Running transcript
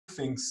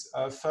things.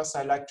 First,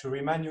 I'd like to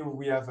remind you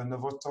we have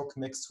another talk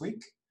next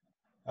week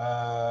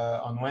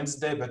on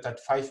Wednesday, but at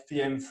 5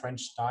 p.m.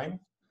 French time.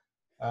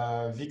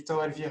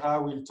 Victor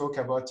Elvira will talk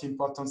about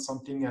important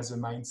sampling as a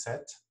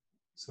mindset.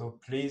 So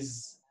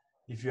please,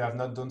 if you have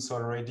not done so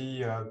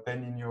already,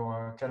 pen in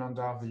your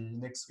calendar the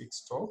next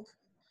week's talk.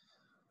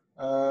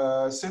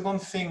 Second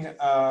thing,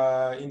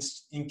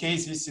 in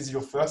case this is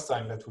your first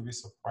time, that will be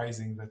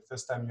surprising, but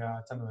first time you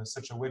attend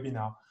such a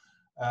webinar,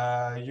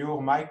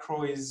 your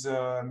micro is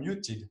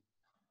muted.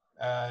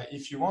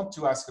 If you want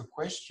to ask a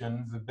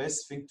question, the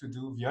best thing to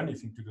do, the only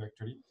thing to do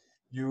actually,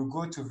 you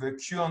go to the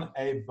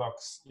Q&A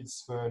box.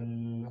 It's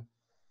the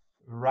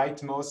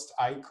rightmost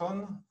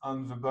icon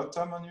on the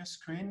bottom on your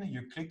screen.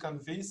 You click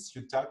on this,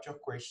 you type your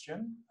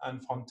question,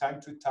 and from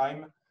time to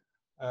time,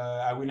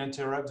 I will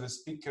interrupt the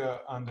speaker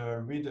and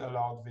read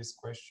aloud these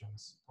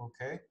questions,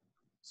 okay?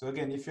 So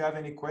again, if you have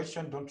any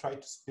question, don't try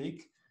to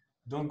speak.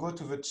 Don't go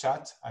to the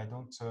chat, I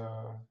don't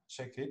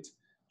check it.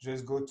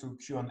 Just go to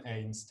Q&A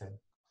instead,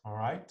 all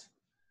right?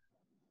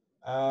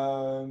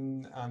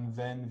 And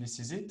then this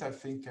is it. I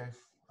think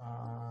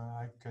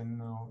I can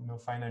now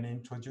finally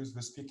introduce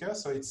the speaker.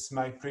 So it's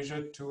my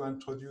pleasure to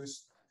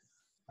introduce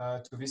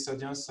to this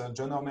audience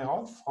John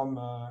Ormerod from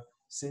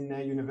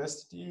Sydney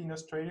University in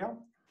Australia.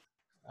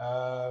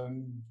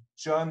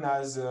 John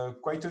has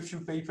quite a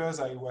few papers,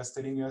 I was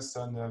telling us,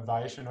 on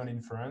variational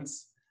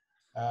inference.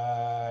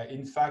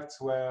 In fact,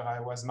 where I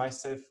was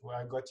myself, where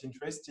I got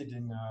interested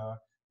in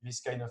this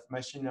kind of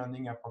machine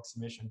learning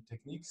approximation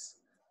techniques.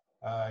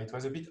 It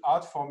was a bit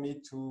hard for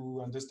me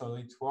to understand how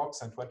it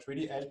works, and what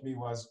really helped me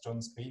was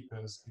John's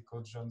papers,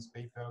 because John's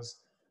papers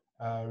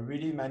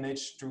really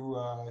managed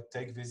to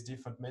take these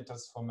different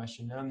methods for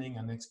machine learning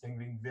and explain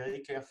them very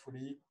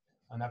carefully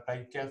and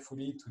apply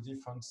carefully to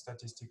different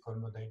statistical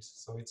models.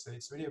 So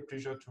it's really a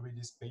pleasure to read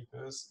these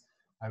papers.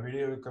 I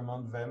really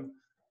recommend them,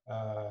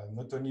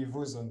 not only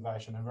those on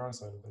variational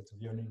inference, but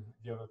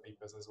the other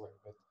papers as well.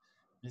 But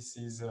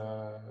these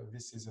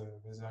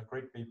are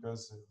great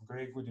papers, a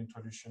very good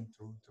introduction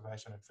to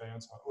variational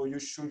inference, or you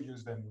should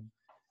use them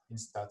in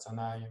stats.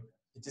 And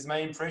it is my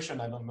impression,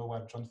 I don't know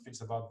what John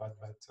feels about that,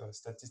 but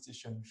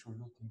statisticians should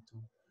look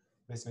into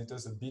these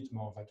methods a bit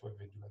more than what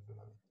they do at the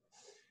moment.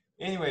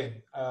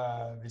 Anyway,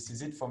 this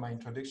is it for my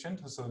introduction.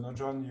 So now,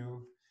 John,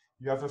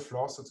 you have the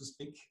floor, so to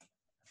speak.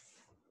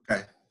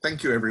 Okay,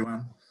 thank you,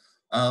 everyone.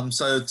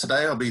 So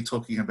today I'll be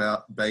talking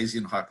about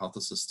Bayesian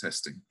hypothesis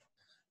testing.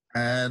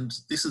 And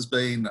this has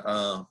been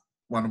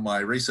one of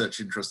my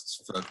research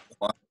interests for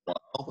quite a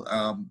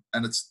while.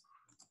 And it's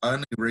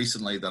only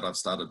recently that I've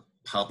started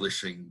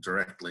publishing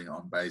directly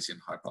on Bayesian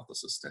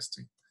hypothesis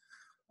testing.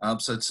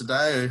 So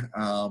today,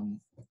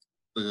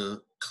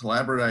 the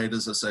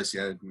collaborators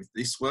associated with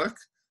this work,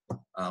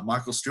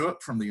 Michael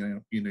Stewart from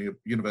the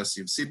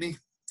University of Sydney,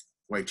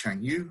 Wei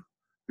Chang Yu,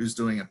 who's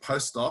doing a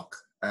postdoc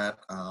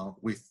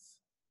with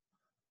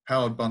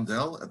Howard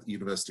Bundell at the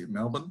University of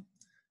Melbourne,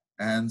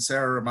 and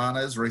Sarah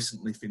Romanes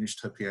recently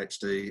finished her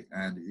PhD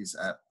and is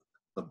at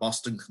the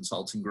Boston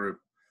Consulting Group,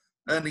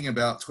 earning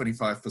about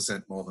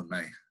 25% more than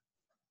me.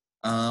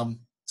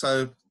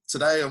 So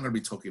today I'm going to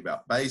be talking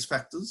about Bayes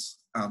factors.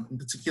 In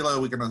particular,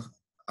 we're going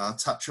to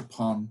touch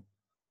upon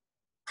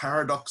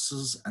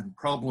paradoxes and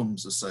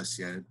problems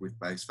associated with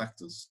Bayes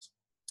factors.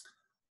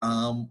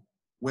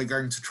 We're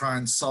going to try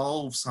and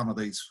solve some of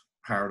these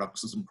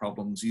paradoxes and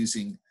problems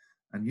using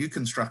a new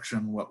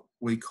construction, what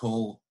we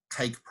call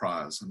cake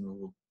priors,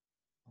 and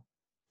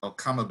I'll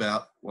come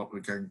about why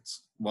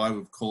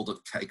we've called it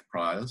cake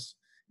priors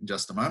in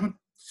just a moment.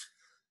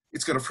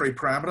 It's got a free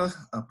parameter,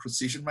 a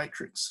precision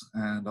matrix,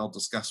 and I'll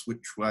discuss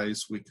which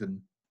ways we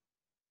can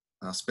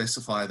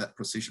specify that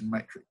precision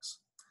matrix.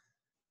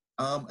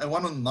 And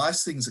one of the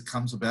nice things that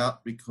comes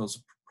about because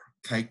of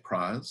cake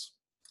priors,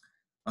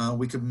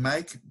 we can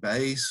make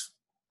Bayes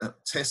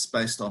tests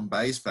based on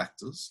Bayes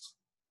factors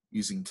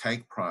using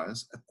cake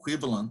priors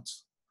equivalent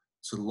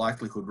to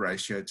likelihood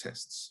ratio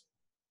tests.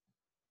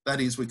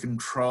 That is, we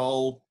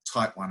control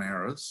type 1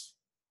 errors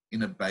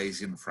in a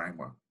Bayesian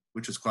framework,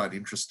 which is quite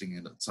interesting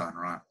in its own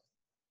right.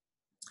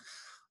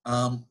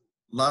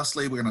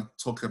 Lastly, we're going to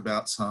talk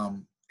about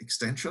some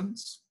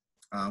extensions.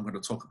 I'm going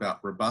to talk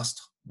about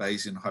robust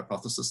Bayesian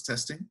hypothesis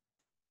testing.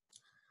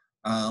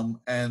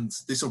 And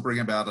this will bring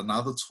about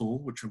another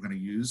tool, which I'm going to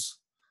use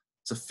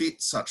to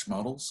fit such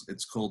models.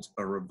 It's called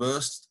a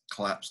reversed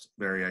collapsed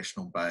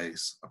variational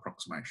Bayes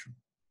approximation.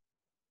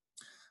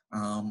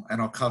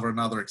 And I'll cover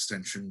another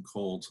extension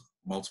called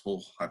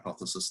multiple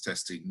hypothesis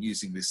testing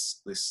using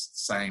this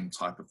same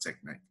type of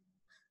technique.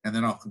 And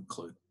then I'll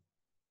conclude.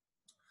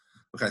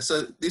 Okay,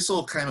 so this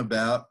all came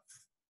about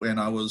when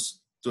I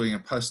was doing a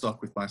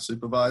postdoc with my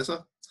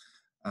supervisor.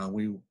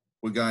 We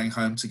were going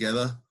home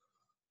together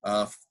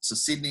to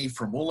Sydney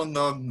from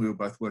Wollongong. We were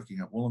both working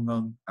at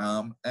Wollongong,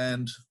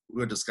 and we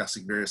were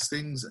discussing various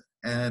things.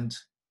 And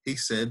he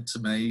said to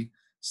me,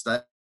 stay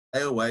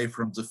away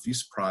from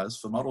diffuse priors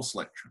for model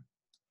selection.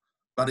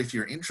 But if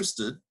you're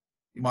interested,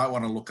 you might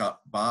want to look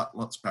up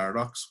Bartlett's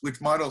paradox,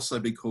 which might also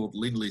be called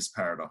Lindley's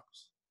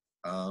paradox.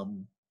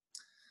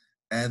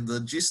 And the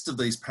gist of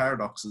these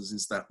paradoxes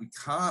is that we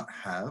can't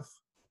have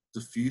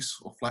diffuse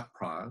or flat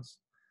priors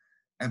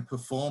and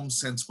perform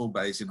sensible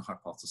Bayesian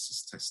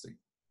hypothesis testing.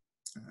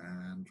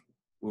 And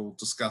we'll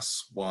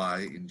discuss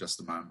why in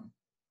just a moment.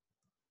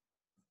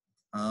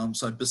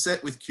 So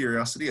beset with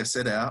curiosity, I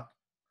set out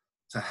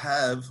to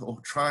have or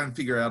try and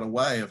figure out a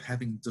way of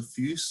having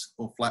diffuse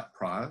or flat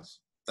priors,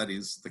 that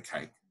is the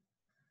cake,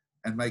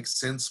 and make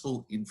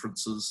sensible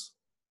inferences,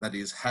 that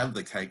is have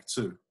the cake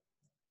too.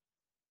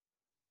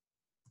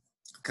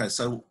 Okay,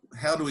 so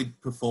how do we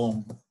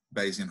perform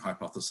Bayesian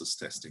hypothesis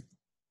testing?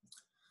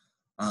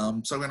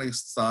 So we're going to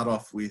start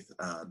off with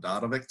a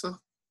data vector,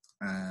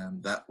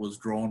 and that was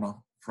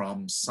drawn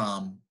from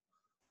some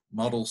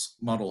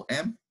model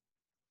M.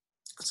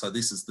 So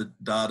this is the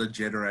data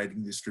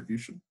generating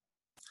distribution.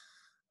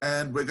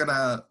 And we're going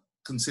to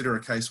consider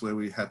a case where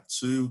we have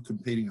two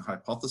competing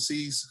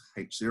hypotheses,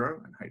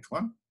 H0 and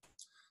H1.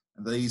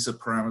 And these are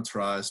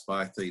parameterized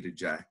by theta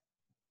j.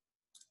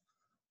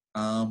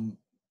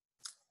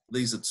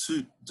 These are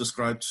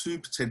describe two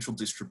potential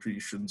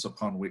distributions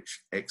upon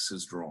which X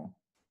is drawn.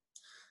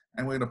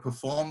 And we're going to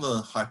perform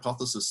the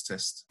hypothesis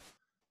test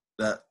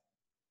that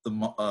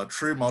the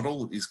true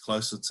model is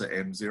closer to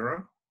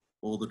M0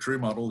 or the true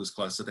model is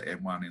closer to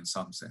M1 in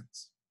some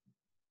sense.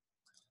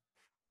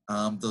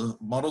 The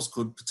models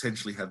could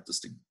potentially have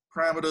distinct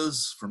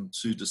parameters from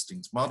two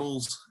distinct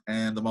models,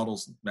 and the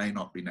models may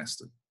not be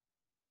nested.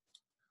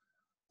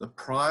 The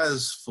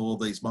priors for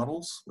these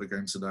models we're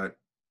going to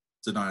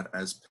denote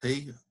as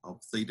P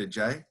of theta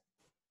j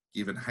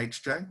given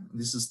Hj.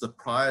 This is the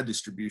prior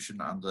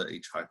distribution under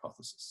each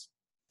hypothesis.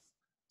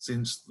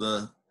 Since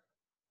the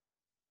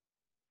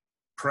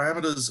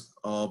parameters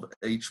of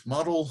each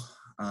model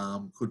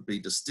could be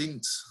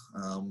distinct,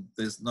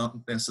 there's not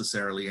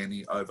necessarily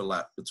any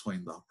overlap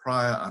between the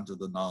prior under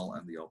the null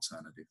and the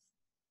alternative.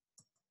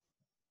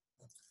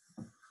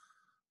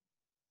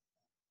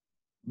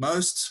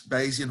 Most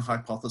Bayesian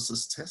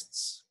hypothesis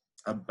tests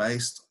are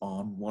based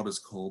on what is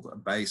called a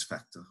Bayes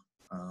factor.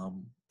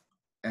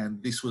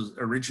 And this was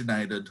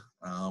originated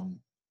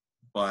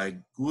by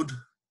Good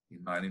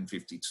in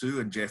 1952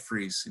 and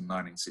Jeffries in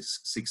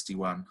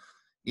 1961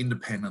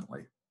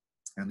 independently.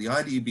 And the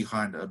idea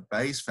behind a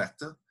Bayes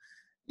factor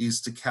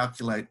is to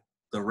calculate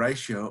the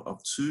ratio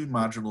of two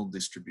marginal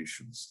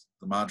distributions,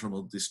 the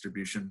marginal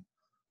distribution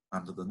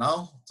under the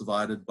null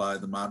divided by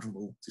the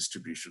marginal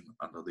distribution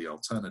under the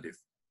alternative.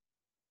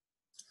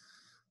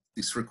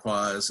 This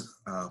requires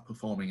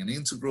performing an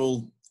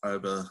integral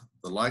over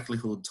the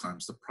likelihood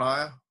times the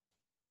prior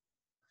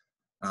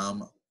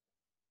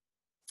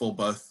for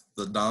both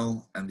the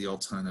null and the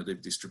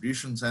alternative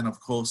distributions. And of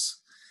course,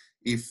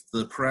 if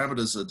the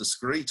parameters are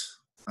discrete,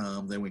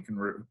 then we can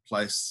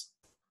replace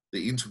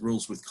the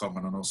integrals with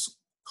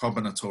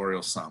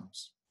combinatorial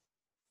sums.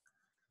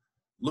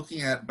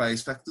 Looking at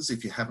Bayes factors,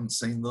 if you haven't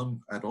seen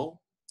them at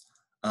all,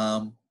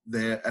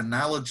 they're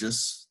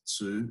analogous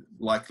to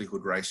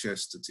likelihood ratio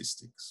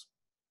statistics.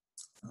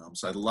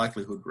 So the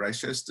likelihood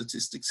ratio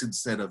statistics,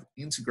 instead of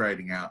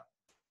integrating out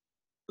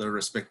the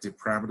respective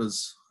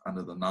parameters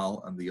under the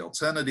null and the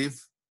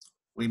alternative,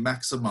 we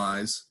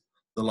maximize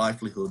the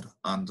likelihood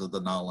under the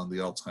null and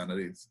the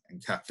alternative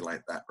and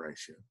calculate that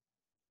ratio.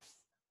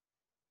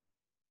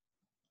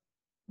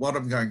 What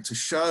I'm going to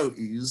show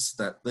is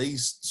that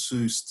these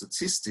two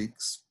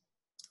statistics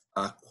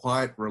are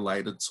quite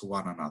related to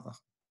one another.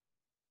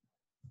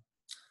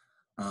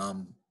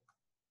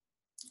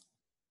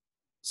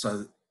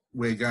 So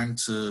we're going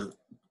to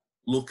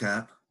look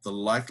at the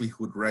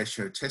likelihood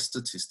ratio test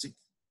statistic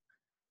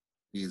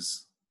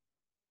is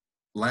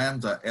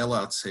lambda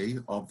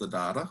LRT of the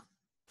data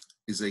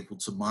is equal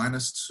to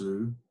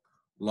 -2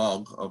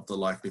 log of the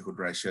likelihood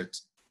ratio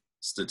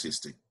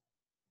statistic.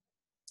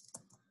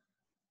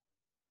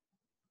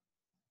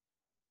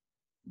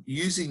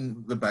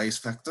 Using the Bayes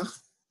factor,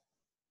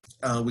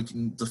 we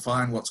can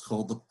define what's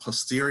called the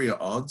posterior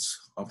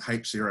odds of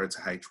H0 to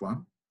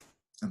H1.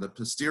 And the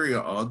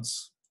posterior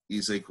odds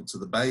is equal to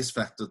the Bayes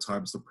factor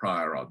times the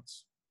prior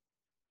odds.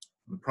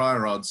 And the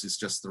prior odds is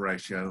just the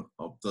ratio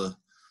of the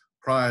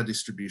prior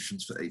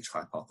distributions for each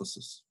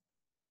hypothesis.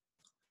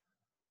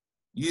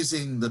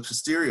 Using the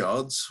posterior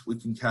odds, we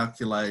can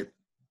calculate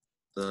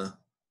the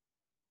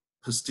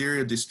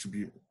posterior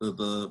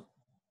the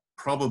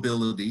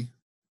probability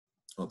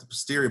or the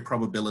posterior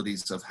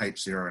probabilities of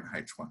H0 and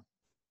H1.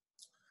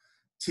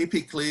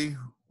 Typically,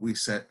 we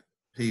set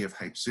P of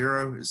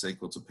H0 is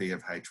equal to P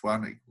of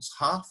H1 equals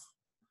half.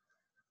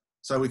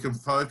 So we can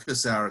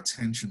focus our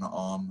attention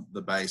on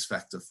the Bayes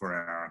factor for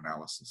our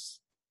analysis.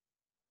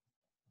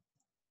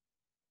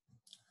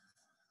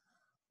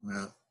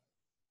 Now,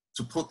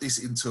 to put this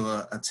into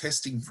a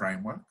testing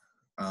framework,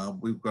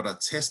 we've got a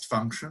test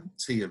function,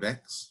 T of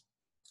X.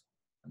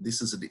 And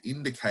this is an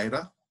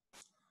indicator.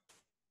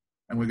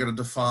 And we're going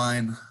to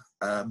define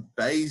a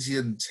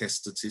Bayesian test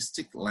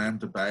statistic,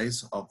 lambda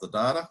Bayes, of the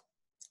data.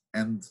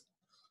 And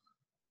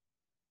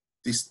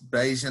this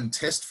Bayesian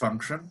test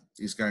function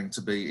is going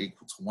to be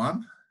equal to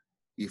 1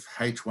 if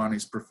H1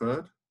 is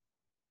preferred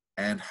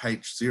and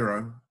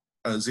H0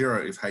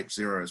 0 if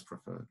H0 is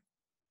preferred.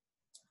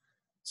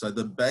 So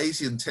the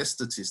Bayesian test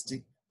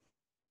statistic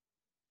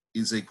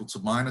is equal to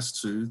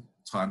 -2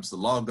 times the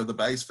log of the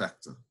Bayes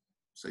factor.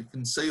 So you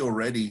can see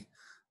already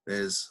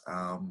there's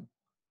an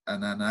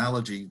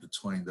analogy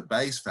between the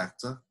Bayes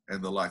factor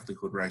and the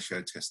likelihood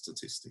ratio test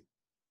statistic.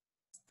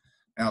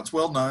 Now, it's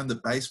well known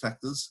that Bayes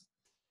factors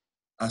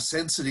are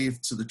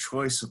sensitive to the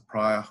choice of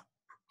prior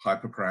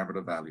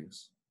hyperparameter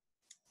values.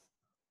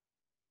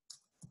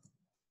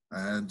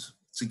 And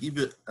to give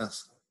you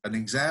an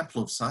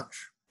example of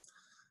such,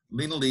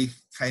 Lindley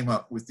came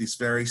up with this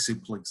very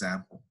simple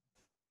example.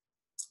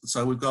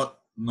 So we've got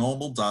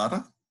normal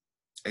data,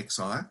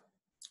 xi,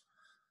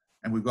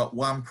 and we've got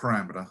one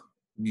parameter,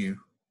 mu.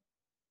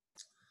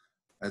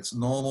 It's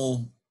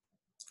normal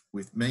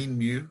with mean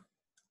mu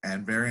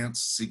and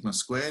variance sigma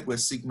squared, where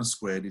sigma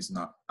squared is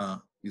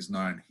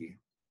known here.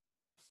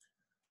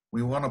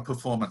 We want to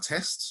perform a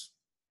test.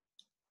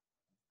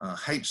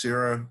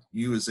 H0,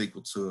 mu is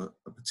equal to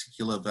a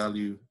particular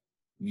value,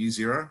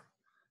 mu0,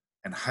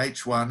 and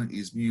H1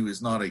 is mu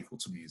is not equal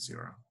to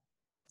mu0.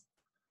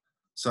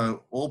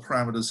 So all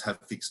parameters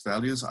have fixed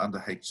values under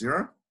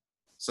H0.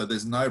 So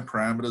there's no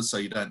parameters, so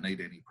you don't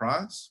need any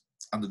priors.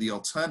 Under the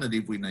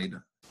alternative, we need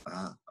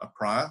a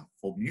prior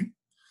for mu.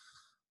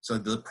 So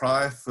the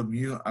prior for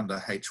mu under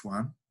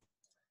H1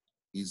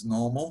 is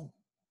normal,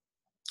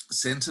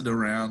 centered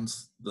around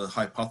the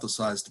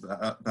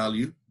hypothesized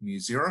value,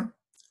 mu0,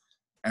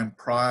 and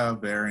prior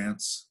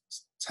variance,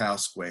 tau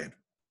squared.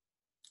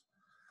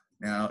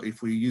 Now,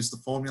 if we use the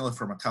formula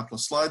from a couple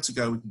of slides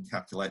ago, we can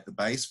calculate the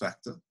Bayes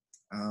factor.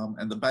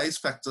 And the Bayes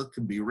factor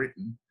can be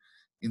written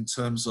in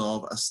terms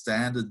of a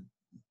standard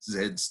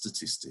Z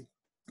statistic.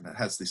 And it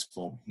has this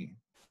form here.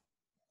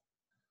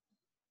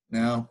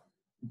 Now,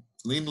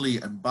 Lindley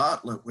and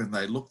Bartlett, when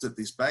they looked at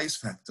this Bayes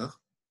factor,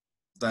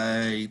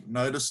 they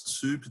noticed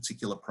two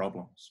particular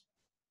problems.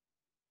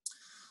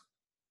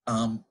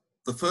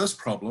 The first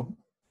problem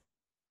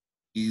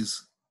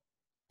is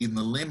in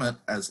the limit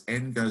as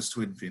n goes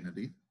to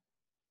infinity,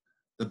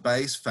 the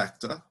Bayes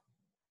factor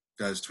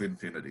goes to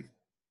infinity,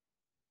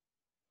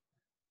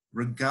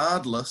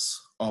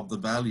 regardless of the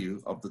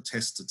value of the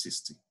test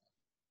statistic.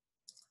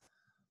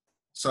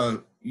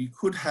 So you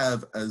could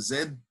have a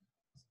Z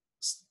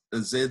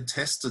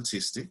test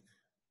statistic,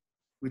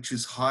 which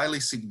is highly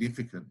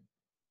significant,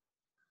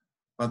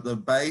 but the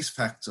Bayes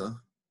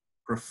factor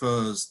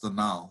prefers the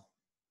null.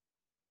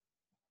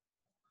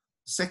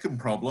 Second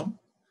problem,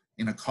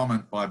 in a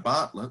comment by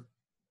Bartlett,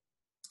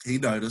 he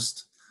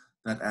noticed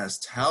that as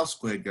tau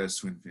squared goes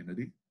to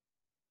infinity,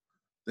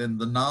 then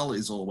the null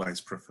is always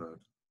preferred.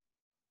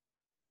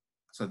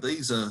 So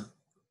these are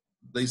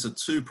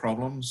two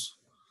problems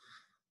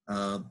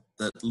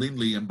that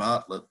Lindley and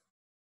Bartlett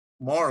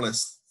more or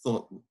less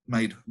thought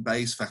made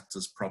Bayes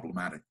factors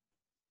problematic.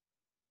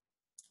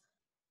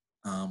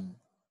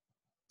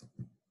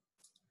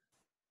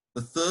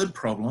 The third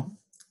problem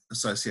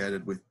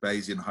associated with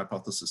Bayesian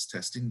hypothesis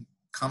testing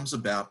comes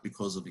about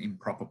because of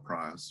improper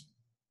priors.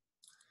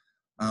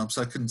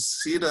 So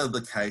consider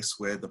the case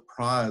where the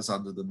priors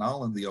under the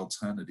null and the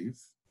alternative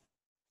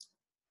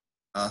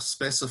are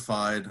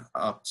specified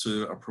up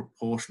to a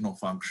proportional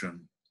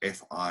function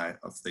fi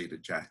of theta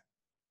j.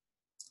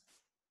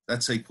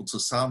 That's equal to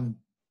some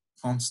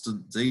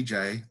constant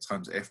dj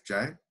times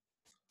fj,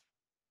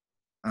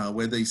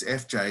 where these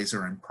fj's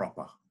are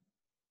improper.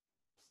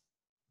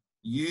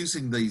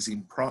 Using these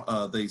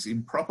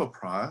improper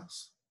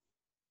priors,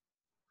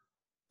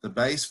 the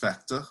Bayes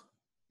factor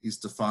is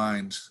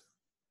defined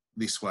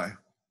this way.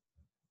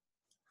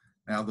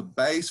 Now, the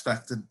Bayes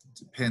factor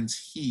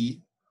depends here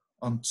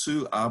on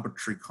two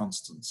arbitrary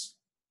constants,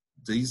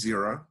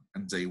 d0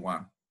 and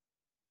d1.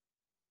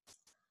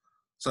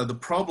 So the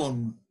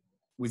problem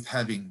with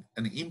having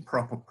an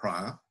improper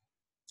prior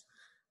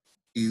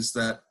is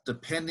that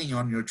depending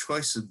on your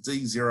choice of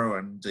d0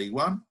 and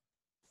d1,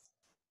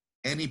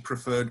 any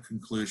preferred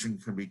conclusion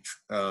can be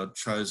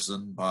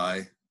chosen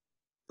by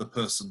the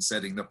person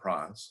setting the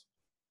priors.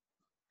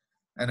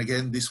 And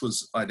again, this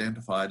was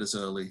identified as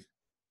early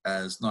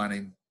as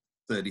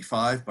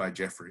 1935 by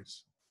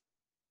Jeffries.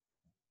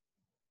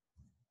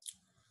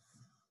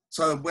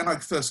 So when I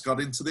first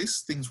got into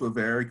this, things were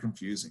very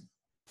confusing.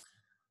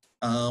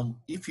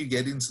 If you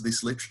get into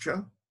this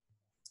literature,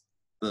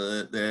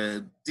 there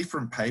are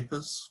different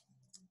papers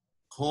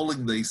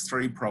calling these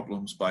three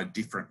problems by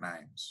different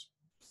names.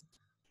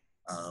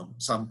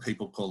 Some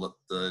people call it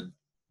the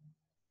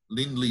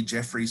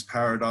Lindley-Jeffries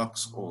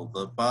paradox, or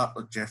the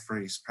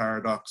Bartlett-Jeffries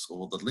paradox,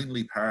 or the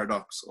Lindley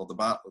paradox, or the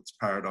Bartlett's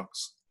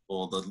paradox,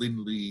 or the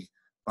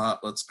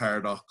Lindley-Bartlett's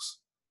paradox.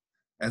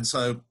 And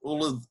so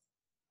all of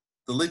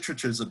the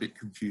literature is a bit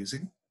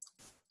confusing.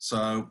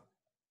 So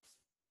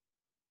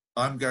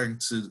I'm going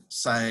to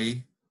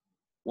say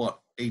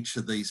what each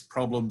of these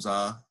problems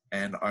are,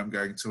 and I'm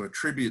going to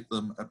attribute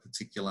them a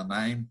particular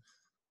name,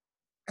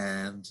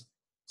 and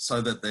so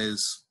that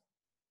there's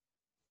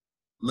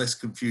less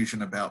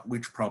confusion about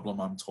which problem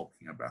I'm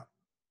talking about.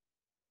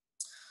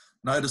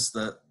 Notice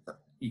that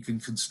you can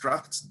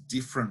construct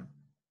different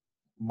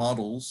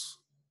models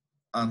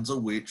under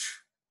which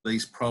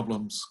these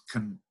problems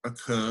can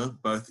occur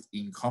both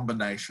in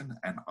combination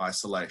and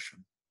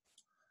isolation.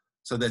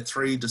 So they're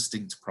three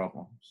distinct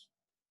problems.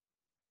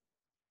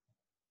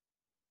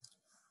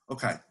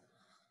 Okay,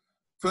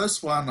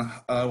 first one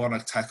I want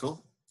to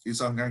tackle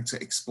is I'm going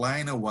to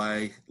explain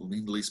away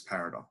Lindley's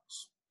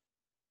paradox.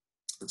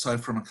 So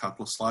from a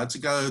couple of slides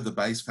ago, the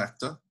Bayes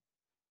factor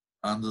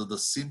under the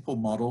simple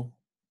model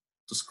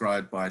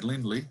described by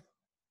Lindley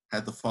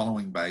had the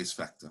following Bayes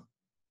factor.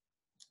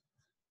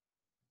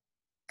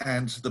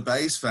 And the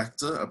Bayes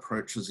factor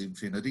approaches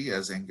infinity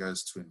as n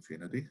goes to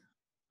infinity,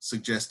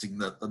 suggesting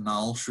that the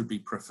null should be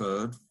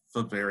preferred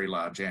for very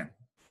large n.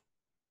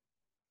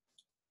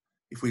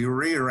 If we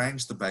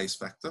rearrange the Bayes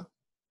factor,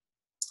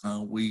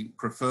 we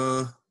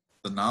prefer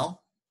the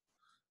null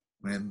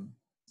when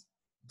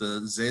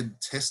the z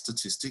test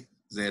statistic,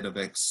 z of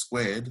x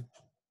squared,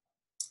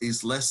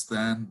 is less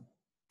than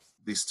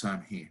this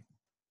term here.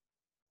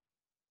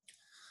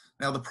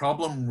 Now the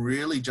problem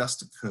really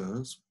just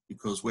occurs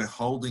because we're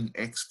holding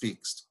x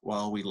fixed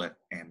while we let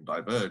n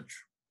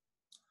diverge.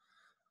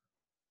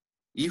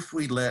 If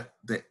we let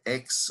the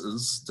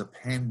x's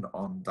depend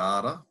on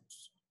data,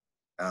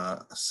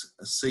 a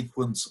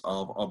sequence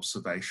of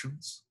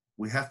observations,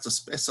 we have to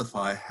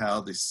specify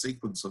how this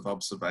sequence of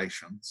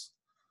observations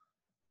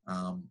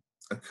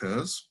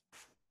occurs.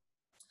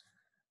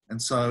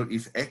 And so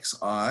if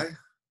xi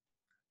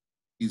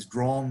is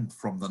drawn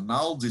from the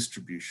null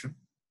distribution,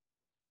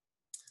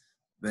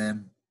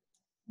 then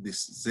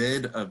this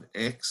z of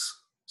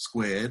x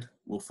squared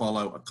will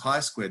follow a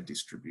chi-squared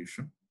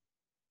distribution.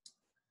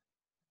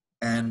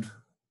 And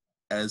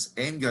as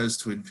n goes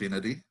to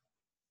infinity,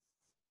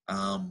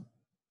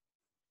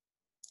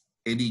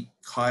 any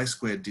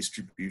chi-squared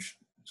distribution,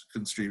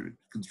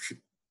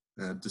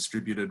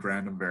 distributed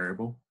random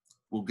variable,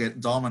 will get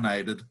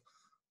dominated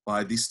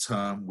by this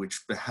term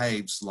which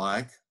behaves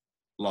like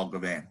log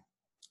of n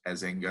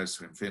as n goes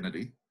to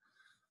infinity.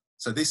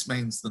 So this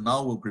means the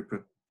null will be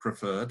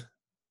preferred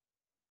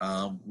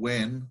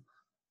when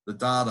the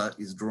data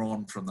is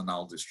drawn from the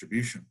null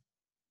distribution.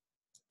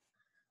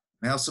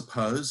 Now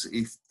suppose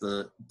if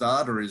the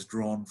data is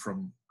drawn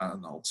from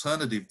an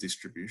alternative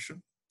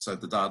distribution, so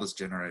the data is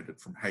generated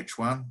from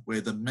H1,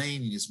 where the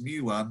mean is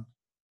mu1,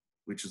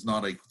 which is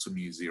not equal to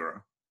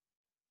mu0.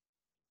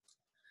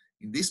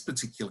 In this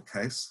particular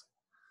case,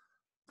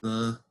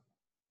 the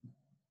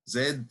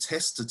z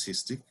test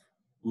statistic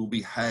will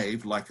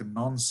behave like a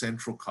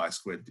non-central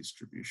chi-squared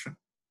distribution,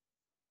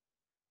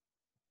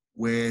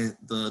 where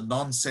the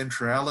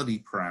non-centrality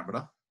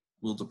parameter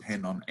will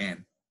depend on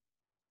n.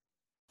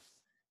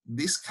 In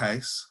this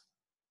case,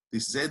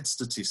 this z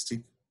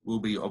statistic will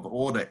be of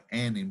order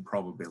n in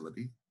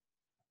probability,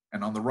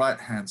 and on the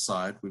right-hand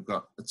side, we've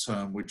got a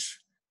term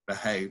which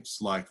behaves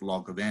like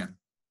log of n.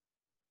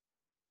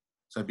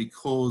 So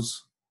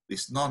because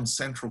this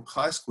non-central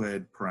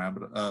chi-squared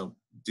parameter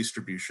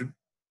distribution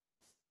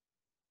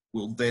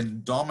will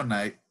then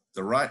dominate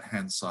the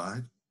right-hand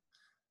side,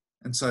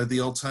 and so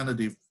the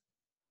alternative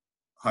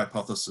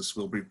hypothesis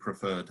will be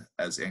preferred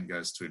as n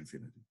goes to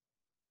infinity.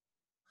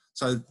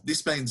 So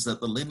this means that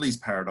the Lindley's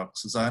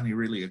paradox only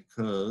really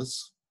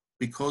occurs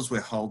because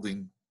we're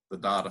holding the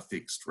data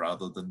fixed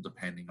rather than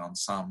depending on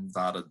some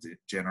data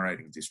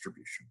generating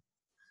distribution.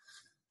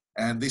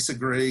 And this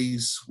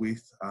agrees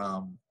with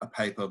a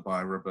paper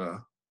by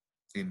Robert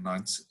in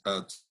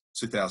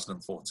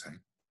 2014.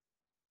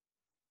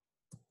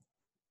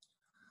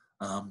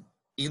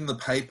 In the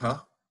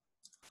paper,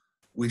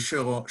 we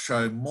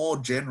show more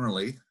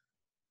generally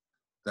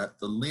that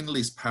the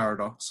Lindley's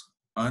paradox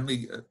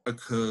only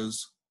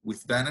occurs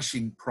with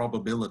vanishing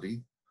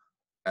probability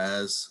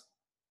as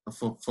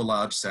for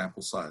large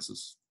sample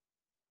sizes.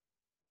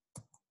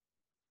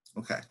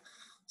 Okay,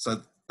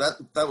 so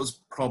that was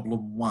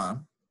problem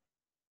one,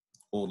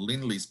 or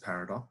Lindley's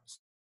paradox.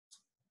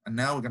 And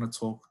now we're going to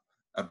talk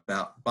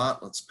about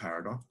Bartlett's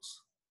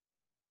paradox.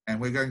 And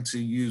we're going to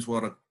use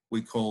what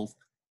we call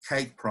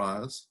cake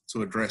priors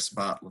to address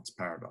Bartlett's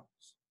paradox.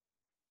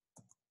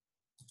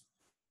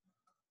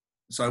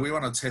 So we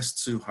want to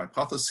test two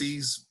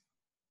hypotheses,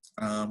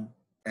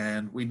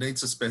 and we need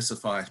to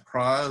specify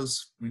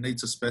priors. We need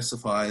to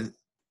specify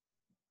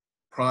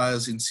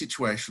priors in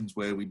situations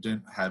where we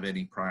don't have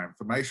any prior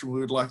information.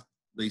 We would like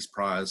these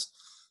priors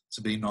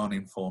to be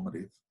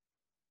non-informative.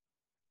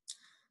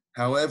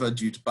 However,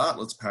 due to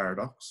Bartlett's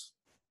paradox,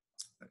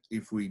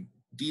 if we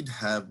did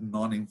have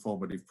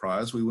non-informative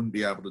priors, we wouldn't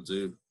be able to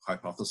do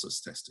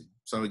hypothesis testing.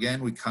 So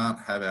again, we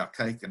can't have our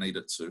cake and eat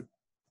it too.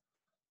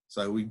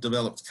 So we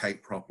developed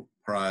cake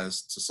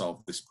priors to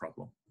solve this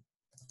problem.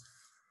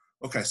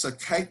 Okay, so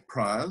cake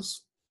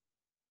priors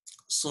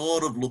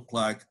sort of look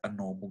like a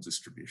normal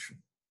distribution.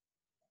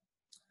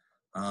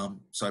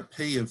 So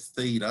P of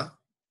theta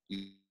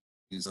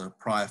is a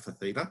prior for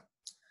theta,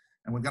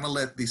 and we're going to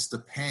let this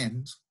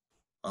depend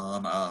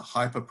on a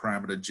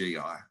hyperparameter gi.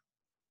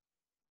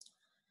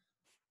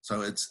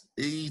 So it's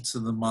e to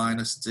the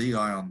minus di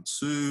on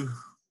 2.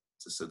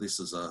 So this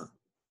is a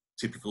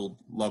typical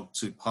log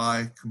 2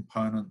 pi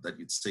component that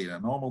you'd see in a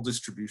normal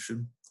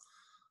distribution,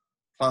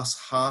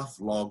 plus half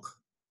log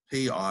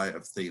pi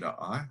of theta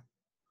I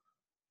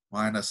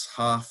minus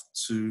half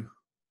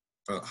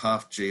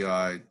gi,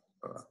 1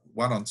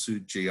 on 2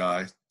 gi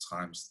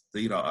times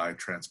theta I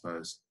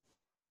transpose.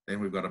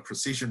 Then we've got a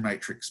precision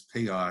matrix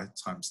pi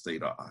times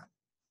theta I.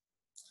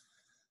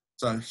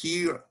 So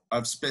here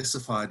I've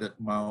specified it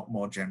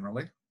more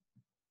generally,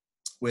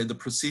 where the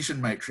precision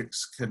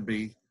matrix can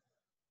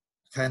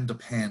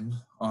depend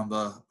on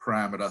the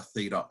parameter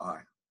theta I.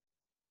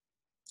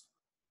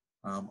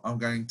 I'm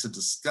going to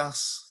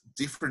discuss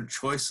different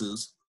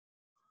choices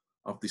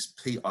of this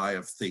pi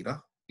of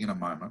theta in a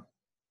moment.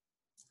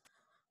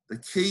 The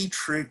key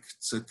trick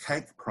to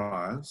cake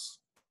priors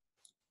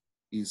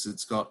is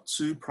it's got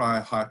two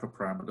prior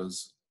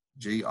hyperparameters,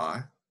 gi,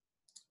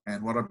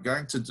 and what I'm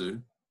going to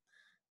do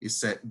is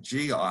set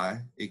gi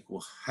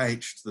equal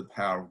h to the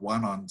power of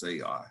 1 on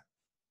di.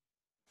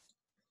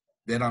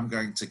 Then I'm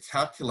going to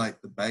calculate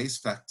the Bayes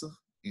factor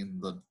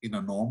in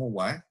a normal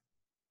way.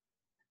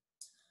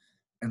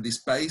 And this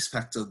Bayes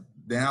factor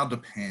now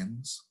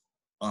depends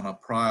on a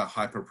prior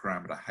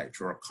hyperparameter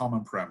h, or a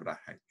common parameter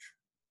h.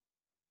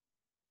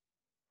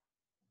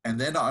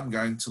 And then I'm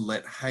going to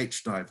let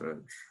h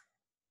diverge.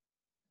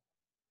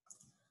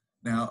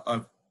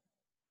 Now,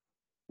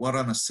 what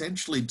I'm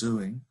essentially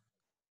doing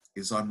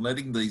is I'm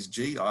letting these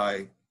gi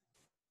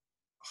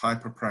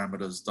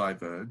hyperparameters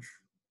diverge,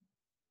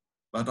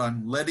 but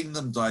I'm letting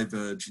them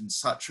diverge in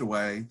such a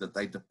way that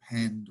they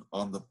depend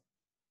on the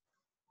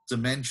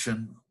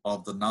dimension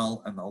of the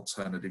null and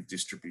alternative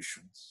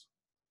distributions.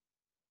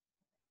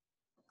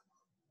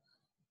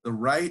 The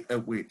rate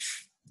at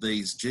which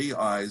these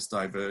gi's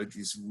diverge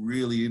is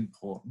really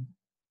important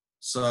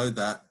so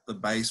that the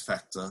Bayes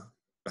factor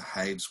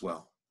behaves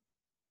well.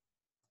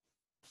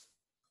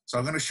 So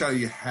I'm going to show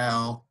you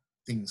how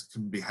things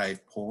can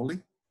behave poorly.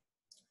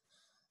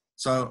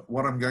 So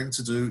what I'm going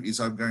to do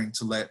is I'm going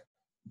to let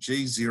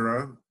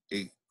G0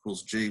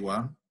 equals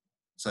G1.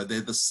 So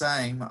they're the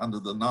same under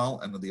the null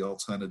and the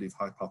alternative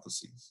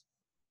hypotheses.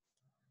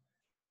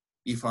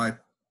 If I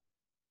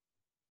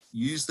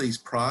use these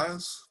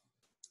priors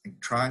and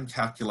try and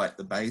calculate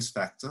the Bayes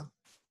factor,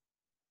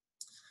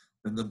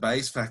 then the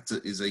Bayes factor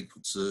is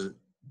equal to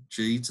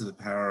G to the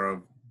power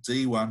of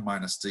D1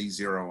 minus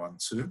D0 on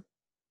 2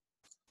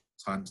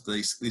 times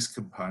this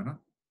component.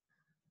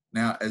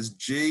 Now, as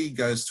G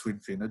goes to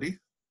infinity,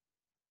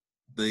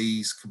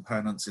 these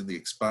components in the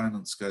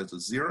exponents go to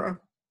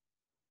 0,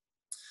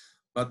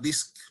 but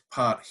this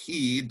part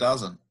here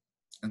doesn't.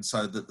 And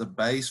so that the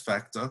Bayes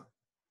factor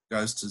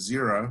goes to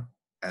 0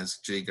 as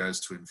G goes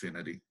to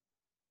infinity.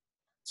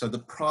 So the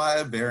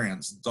prior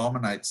variance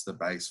dominates the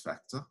Bayes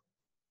factor,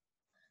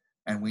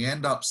 and we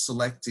end up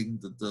selecting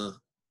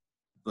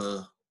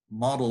the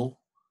model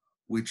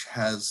which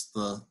has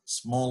the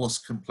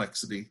smallest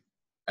complexity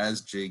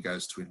as G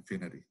goes to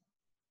infinity.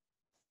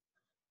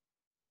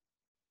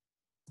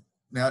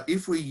 Now,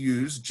 if we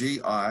use Gi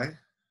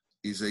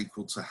is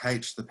equal to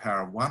h to the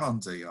power of 1 on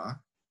di,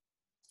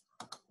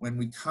 when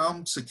we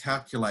come to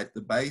calculate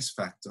the Bayes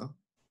factor,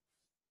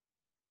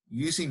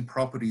 using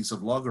properties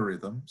of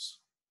logarithms,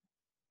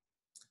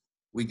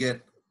 we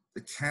get the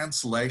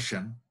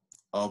cancellation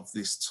of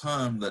this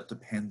term that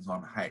depends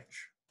on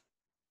h.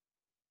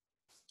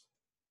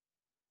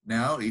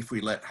 Now, if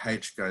we let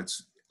h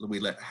diverge,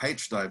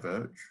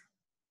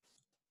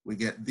 we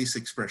get this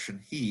expression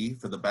here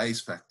for the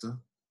Bayes factor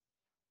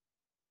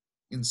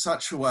in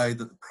such a way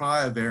that the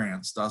prior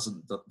variance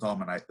doesn't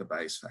dominate the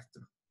Bayes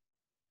factor.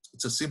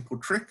 It's a simple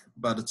trick,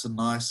 but it's a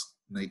nice,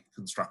 neat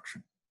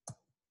construction.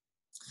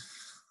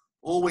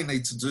 All we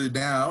need to do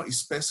now is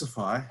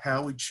specify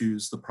how we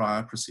choose the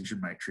prior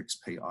precision matrix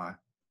Pi.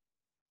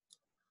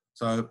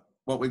 So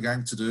what we're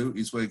going to do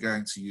is we're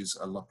going to use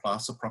a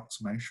Laplace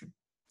approximation.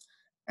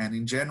 And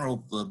in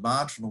general, the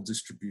marginal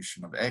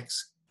distribution of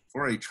X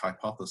for each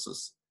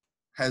hypothesis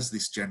has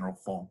this general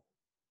form.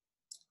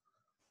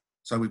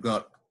 So we've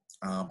got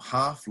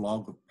half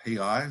log of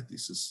Pi.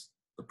 This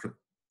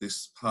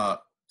part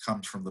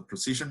comes from the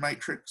precision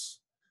matrix.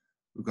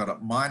 We've got a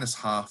minus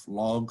half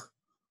log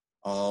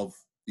of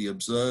the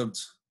observed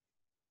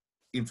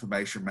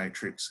information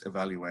matrix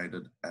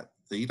evaluated at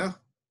theta,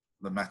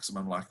 the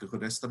maximum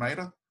likelihood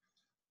estimator,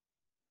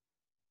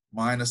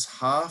 minus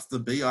half the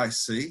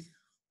BIC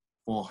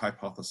for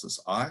hypothesis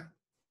I,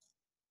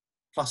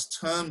 plus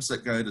terms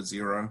that go to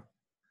 0,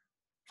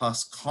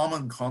 plus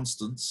common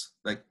constants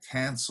that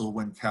cancel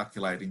when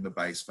calculating the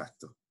Bayes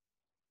factor.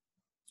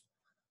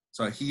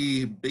 So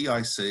here,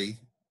 BIC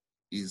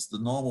is the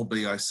normal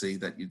BIC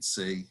that you'd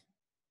see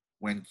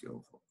when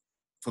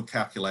for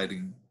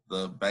calculating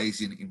the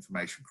Bayesian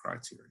information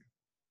criteria.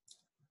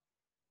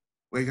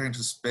 We're going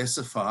to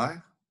specify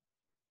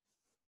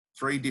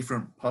 3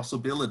 different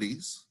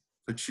possibilities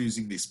for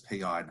choosing this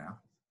PI now.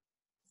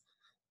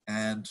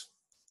 And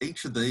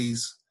each of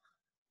these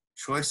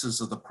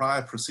choices of the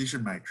prior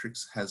precision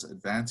matrix has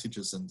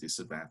advantages and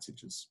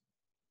disadvantages.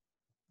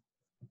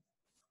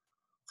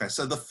 Okay,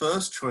 so the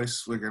first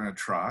choice we're going to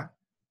try,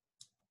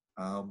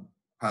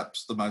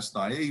 perhaps the most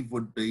naive,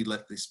 would be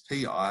let this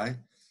PI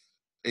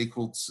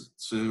equal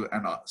to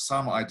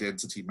some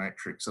identity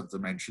matrix of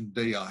dimension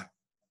di.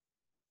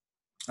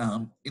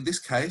 In this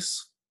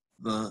case,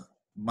 the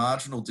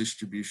marginal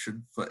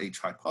distribution for each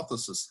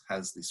hypothesis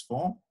has this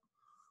form.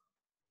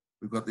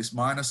 We've got this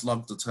minus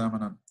log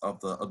determinant of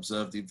the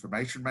observed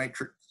information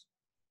matrix.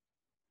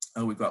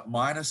 And we've got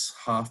minus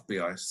half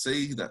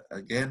BIC, that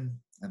again,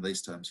 and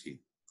these terms here.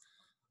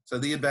 So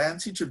the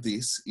advantage of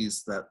this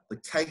is that the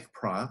cake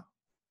prior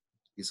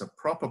is a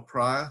proper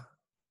prior,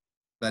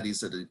 that is,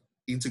 that it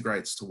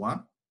integrates to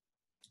 1,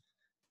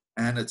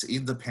 and it's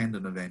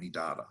independent of any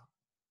data.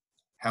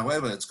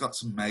 However, it's got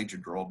some major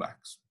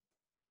drawbacks.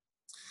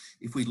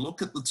 If we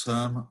look at the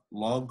term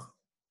log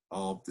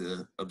of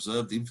the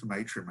observed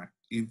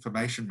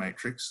information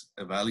matrix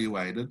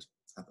evaluated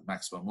at the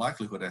maximum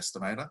likelihood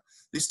estimator,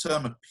 this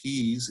term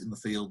appears in the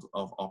field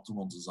of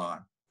optimal design,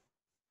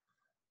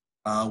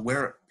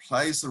 where it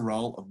plays the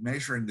role of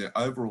measuring the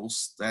overall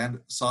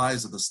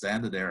size of the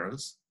standard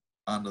errors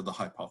under the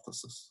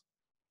hypothesis.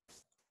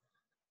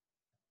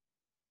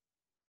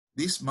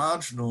 This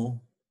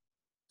marginal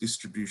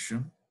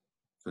distribution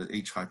for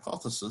each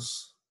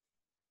hypothesis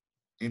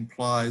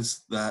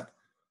implies that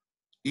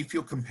if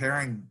you're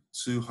comparing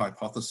two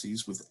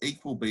hypotheses with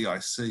equal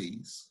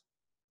BICs,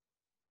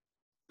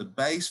 the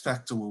Bayes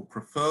factor will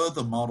prefer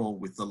the model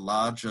with the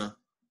larger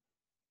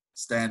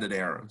standard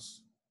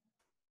errors.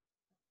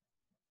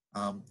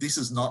 This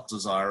is not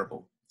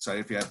desirable. So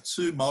if you have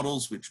two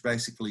models which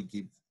basically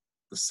give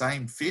the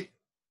same fit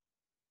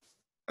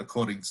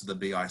according to the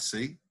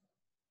BIC,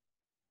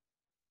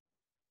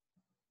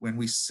 when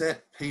we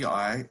set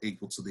PI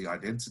equal to the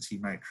identity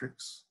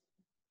matrix,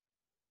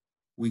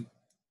 we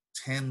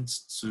tend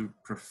to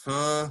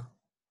prefer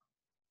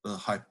the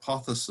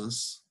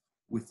hypothesis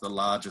with the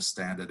larger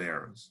standard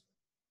errors.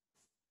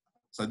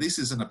 So this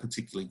isn't a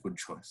particularly good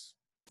choice.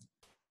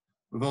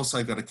 We've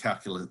also got to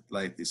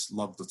calculate this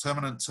log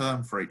determinant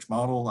term for each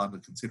model under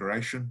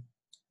consideration.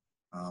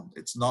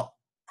 It's not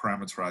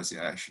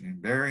parameterization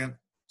invariant,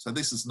 so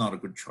this is not a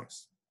good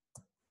choice.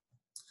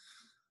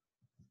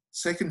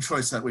 Second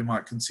choice that we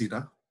might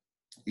consider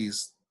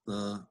is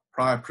the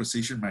prior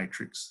precision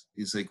matrix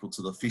is equal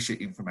to the Fisher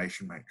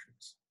information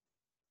matrix.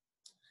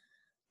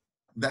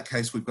 In that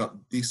case, we've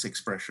got this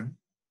expression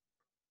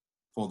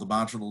for the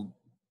marginal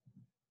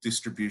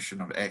distribution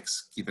of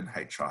X given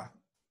HI.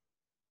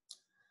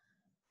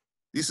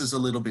 This is a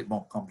little bit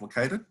more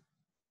complicated.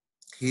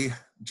 Here,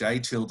 J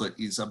tilde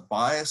is a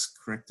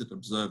bias-corrected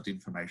observed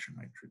information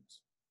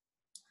matrix.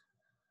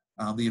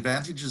 The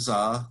advantages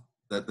are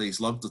that these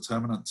log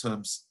determinant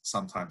terms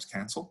sometimes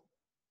cancel.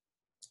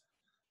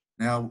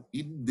 Now,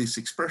 in this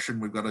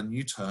expression, we've got a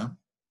new term,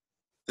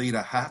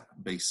 theta hat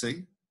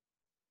BC.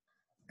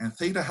 And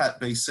theta hat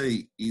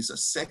BC is a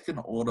second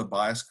order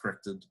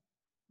bias-corrected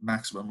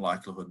maximum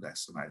likelihood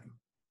estimator.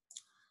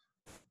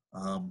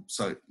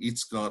 So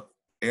it's got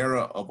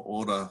error of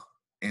order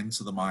n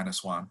to the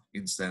 -1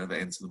 instead of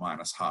n to the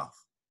 -12.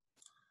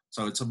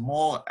 So it's a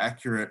more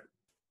accurate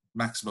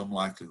maximum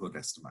likelihood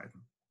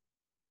estimator.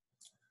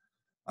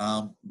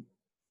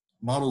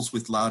 Models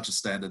with larger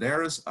standard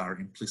errors are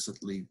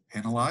implicitly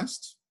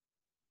penalized.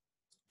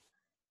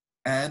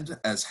 And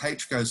as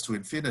H goes to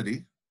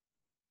infinity,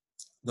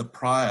 the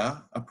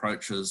prior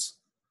approaches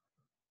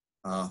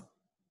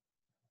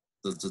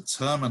the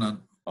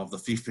determinant of the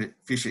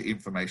Fisher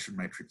information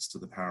matrix to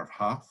the power of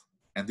half.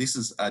 And this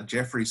is a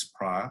Jeffreys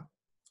prior,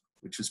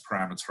 which is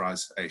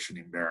parameterization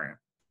invariant.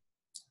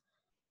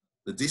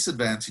 The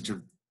disadvantage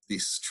of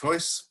this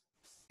choice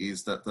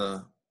is that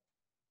the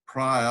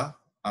prior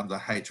under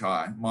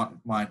HI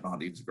might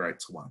not integrate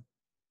to 1.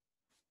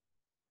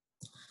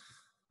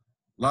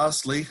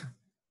 Lastly,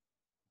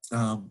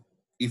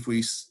 if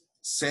we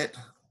set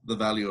the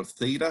value of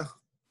theta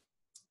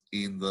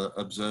in the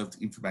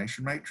observed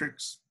information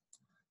matrix,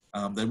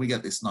 then we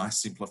get this nice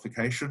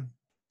simplification.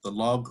 The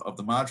log of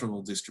the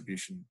marginal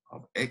distribution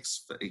of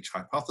X for each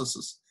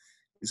hypothesis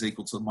is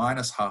equal to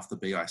 -half the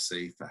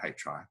BIC for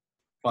HI,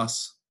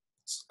 plus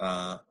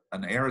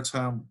an error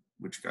term,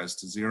 which goes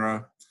to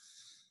 0,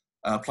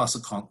 plus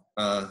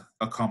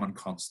a common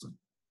constant.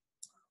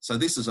 So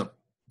this is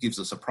gives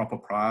us a proper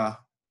prior,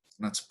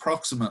 and it's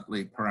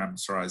approximately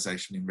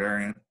parameterization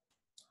invariant.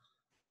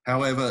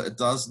 However, it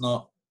does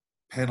not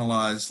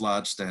penalize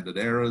large standard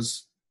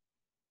errors,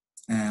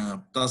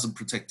 doesn't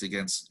protect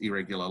against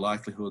irregular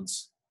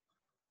likelihoods,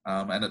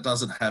 and it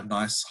doesn't have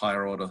nice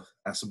higher order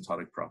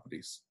asymptotic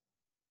properties.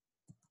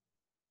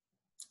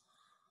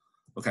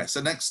 Okay,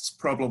 so next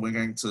problem we're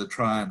going to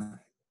try and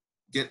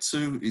get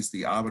to is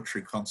the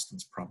arbitrary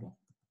constants problem.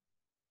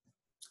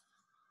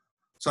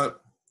 So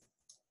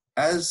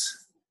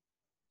as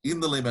in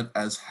the limit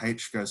as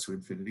H goes to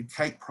infinity,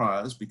 cake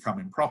priors become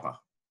improper.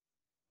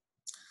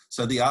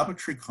 So the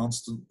arbitrary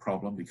constant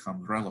problem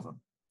becomes relevant.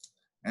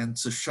 And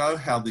to show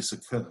how this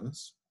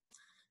occurs,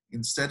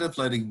 instead of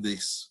letting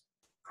this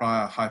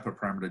prior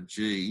hyperparameter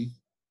G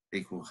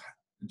equal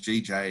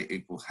Gj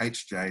equal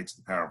Hj to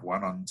the power of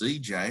 1 on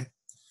Dj,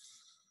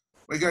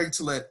 we're going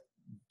to let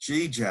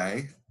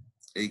Gj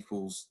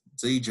equals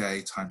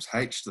Dj times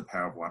H to the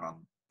power of 1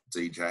 on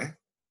Dj.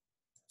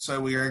 So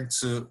we're going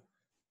to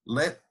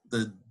let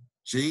the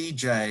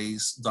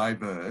GJs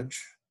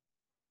diverge,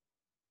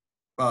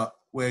 but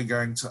we're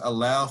going to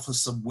allow for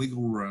some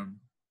wiggle room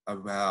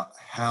about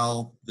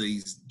how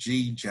these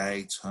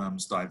GJ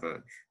terms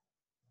diverge.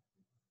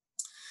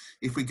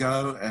 If we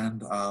go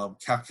and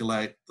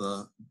calculate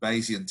the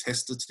Bayesian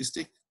test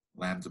statistic,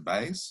 lambda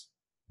Bayes,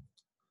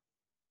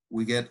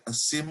 we get a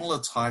similar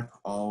type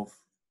of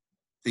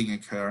thing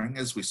occurring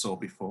as we saw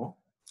before.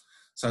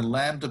 So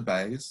lambda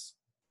Bayes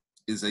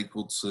is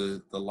equal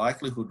to the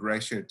likelihood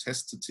ratio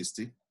test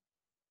statistic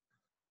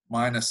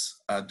minus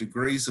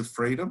degrees of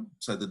freedom,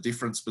 so the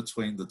difference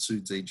between the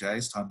two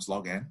DJs times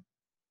log n,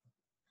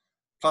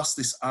 plus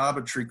this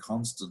arbitrary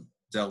constant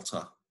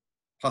delta,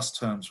 plus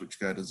terms which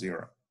go to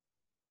 0.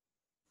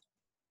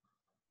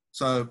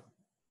 So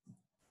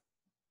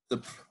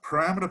the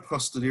parameter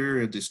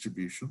posterior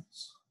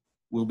distributions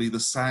will be the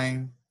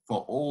same for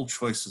all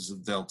choices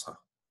of delta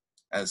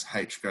as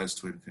h goes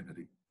to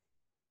infinity.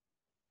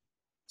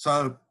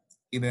 So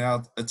in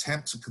our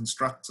attempt to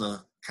construct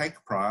a cake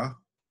prior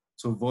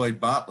to avoid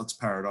Bartlett's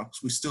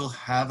paradox, we still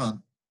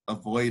haven't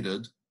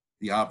avoided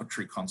the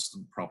arbitrary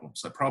constant problem.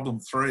 So problem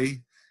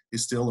 3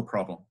 is still a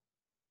problem.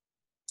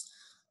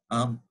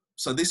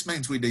 So this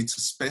means we need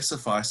to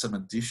specify some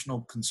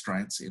additional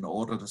constraints in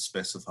order to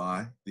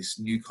specify this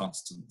new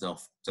constant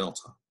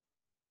delta.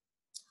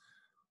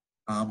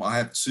 I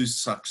have two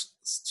such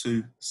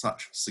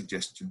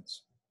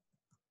suggestions.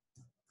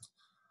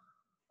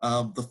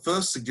 The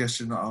first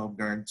suggestion, I'm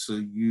going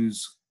to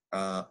use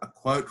a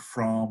quote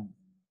from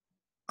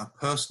a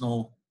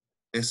personal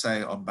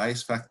essay on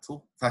Bayes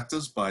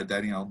factors by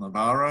Danielle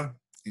Navarro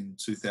in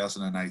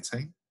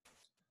 2018.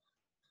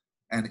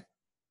 And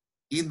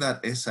in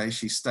that essay,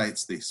 she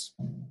states this: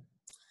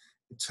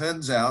 it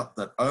turns out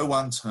that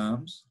O1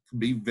 terms can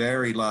be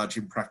very large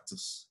in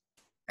practice,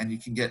 and you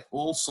can get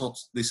all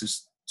sorts, this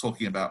is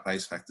talking about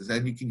Bayes factors,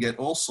 and you can get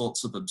all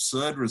sorts of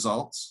absurd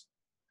results.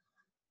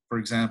 For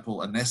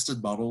example, a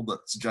nested model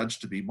that's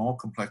judged to be more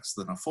complex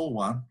than a full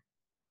one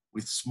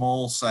with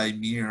small, say,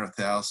 mere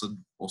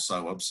 1,000 or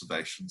so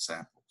observation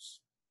samples.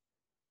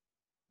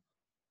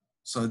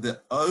 So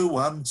the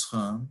O1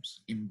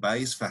 terms in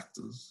Bayes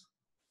factors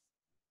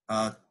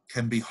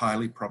can be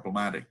highly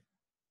problematic.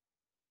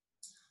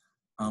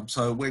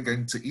 So we're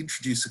going to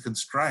introduce a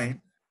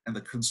constraint, and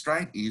the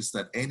constraint is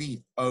that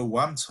any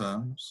O1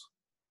 terms,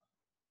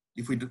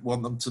 if we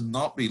want them to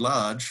not be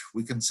large,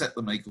 we can set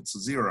them equal to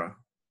 0.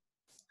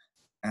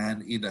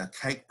 And in a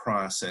cake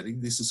prior setting,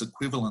 this is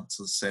equivalent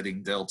to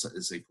setting delta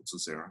is equal to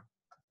 0.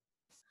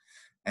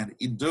 And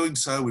in doing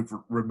so, we've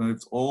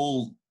removed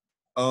all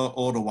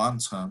order 1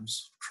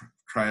 terms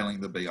trailing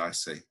the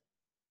BIC.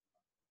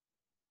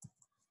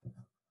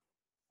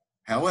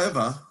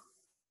 However,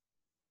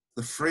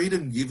 the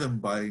freedom given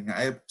by being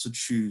able to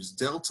choose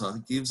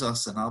delta gives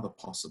us another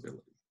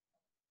possibility.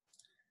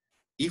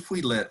 If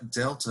we let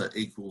delta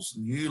equals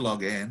nu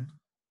log n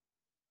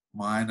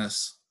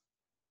minus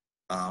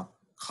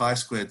chi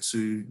squared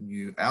 2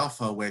 nu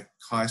alpha, where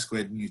chi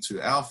squared nu 2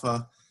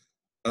 alpha,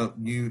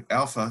 nu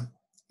alpha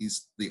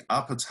is the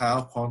upper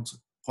tail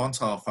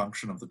quantile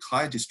function of the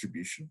chi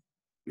distribution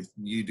with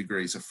nu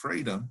degrees of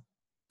freedom.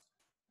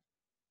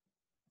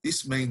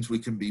 This means we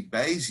can be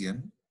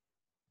Bayesian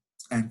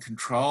and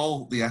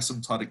control the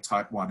asymptotic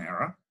type 1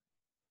 error.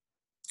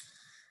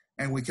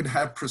 And we can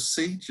have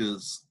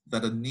procedures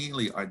that are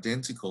nearly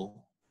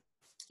identical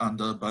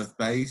under both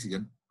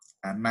Bayesian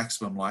and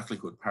maximum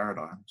likelihood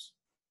paradigms.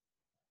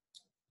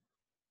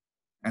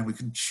 And we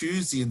can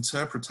choose the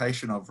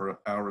interpretation of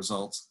our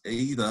results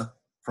either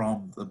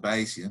from the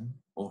Bayesian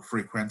or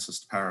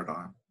frequentist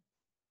paradigm.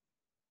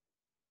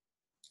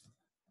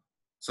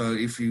 So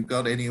if you've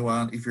got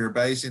anyone, if you're a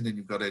Bayesian and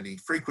you've got any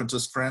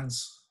frequentist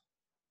friends,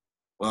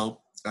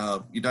 well,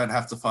 you don't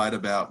have to fight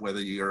about whether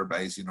you're a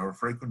Bayesian or a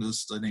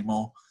frequentist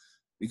anymore,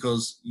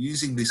 because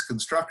using this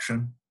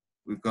construction,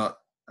 we've got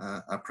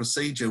a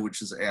procedure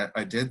which is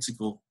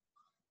identical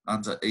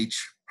under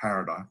each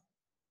paradigm.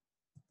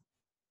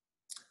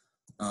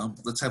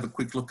 Let's have a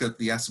quick look at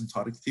the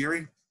asymptotic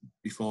theory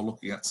before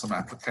looking at some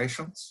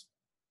applications.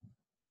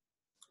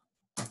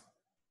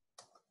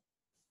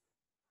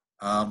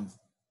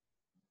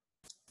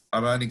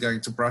 I'm only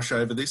going to brush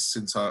over this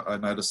since I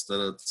noticed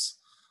that it's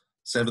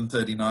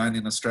 7:39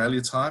 in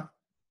Australia time.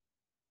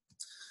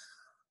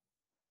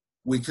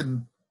 We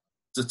can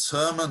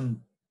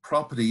determine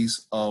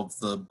properties of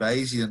the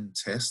Bayesian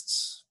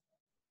tests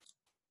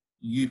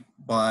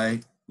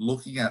by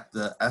looking at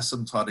the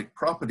asymptotic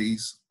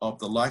properties of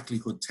the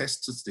likelihood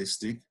test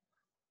statistic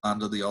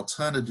under the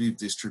alternative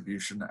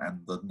distribution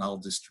and the null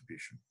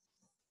distribution.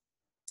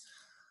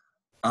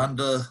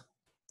 Under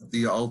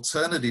the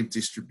alternative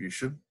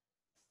distribution,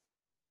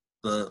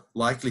 the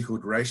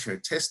likelihood ratio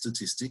test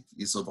statistic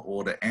is of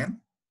order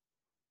n.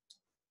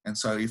 And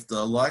so if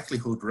the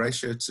likelihood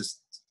ratio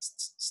test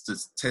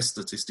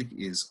statistic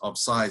is of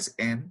size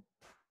n,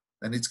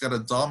 then it's going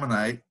to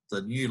dominate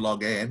the nu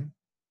log n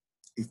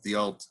if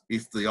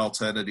the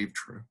alternative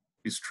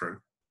is true.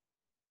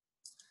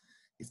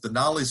 If the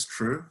null is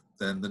true,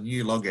 then the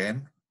nu log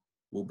n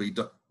will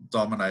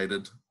dominate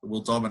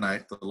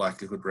the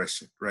likelihood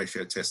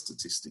ratio test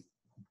statistic.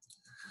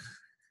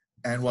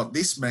 And what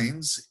this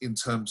means in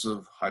terms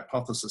of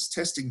hypothesis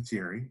testing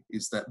theory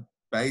is that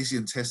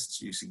Bayesian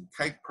tests using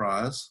cake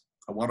priors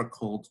are what are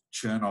called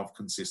Chernow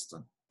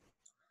consistent.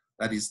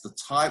 That is, the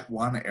type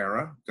 1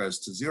 error goes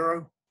to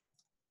 0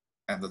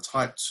 and the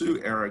type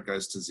 2 error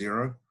goes to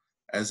 0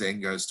 as n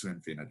goes to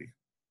infinity.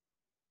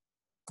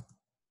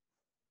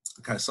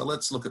 Okay, so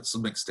let's look at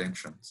some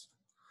extensions.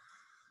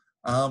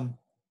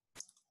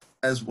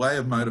 As way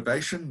of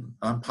motivation,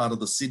 I'm part of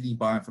the Sydney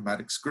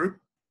Bioinformatics group,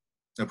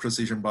 a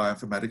precision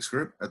bioinformatics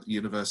group at the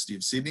University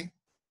of Sydney.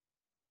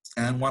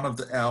 And one of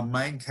our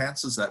main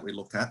cancers that we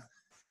look at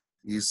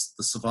is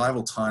the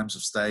survival times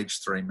of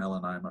stage 3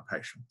 melanoma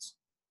patients.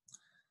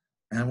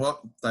 And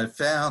what they've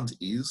found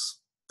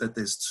is that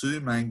there's two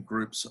main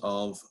groups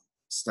of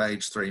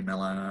stage 3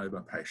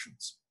 melanoma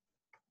patients.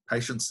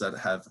 Patients that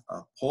have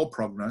a poor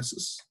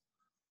prognosis.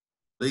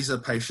 These are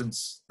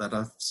patients that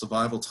have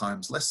survival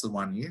times less than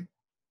 1 year.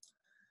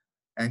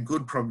 And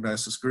good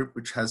prognosis group,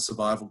 which has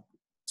survival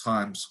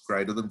times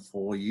greater than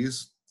 4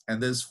 years.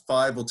 And there's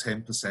 5 or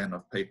 10%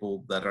 of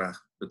people that are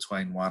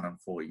between 1 and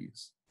 4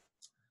 years.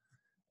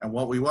 And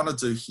what we want to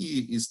do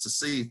here is to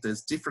see if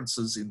there's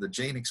differences in the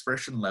gene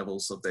expression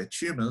levels of their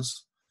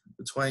tumours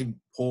between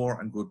poor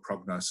and good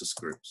prognosis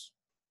groups.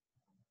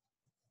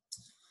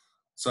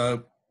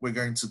 So we're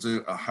going to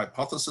do a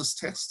hypothesis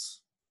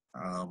test.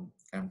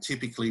 And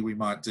typically we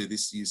might do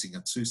this using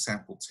a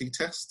 2-sample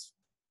t-test.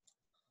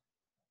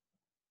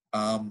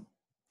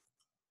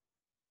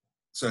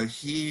 So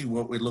here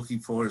what we're looking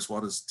for is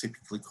what is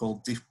typically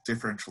called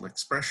differential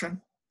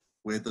expression,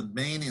 where the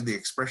mean in the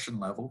expression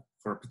level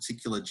for a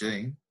particular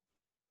gene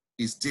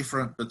is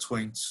different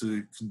between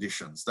two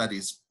conditions, that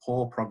is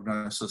poor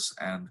prognosis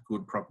and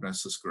good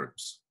prognosis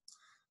groups.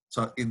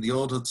 So in the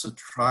order to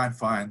try and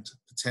find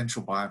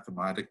potential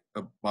biomarkers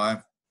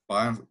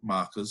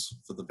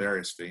for the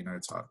various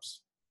phenotypes.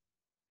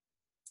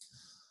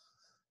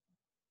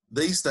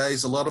 These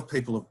days, a lot of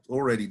people have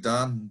already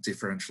done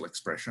differential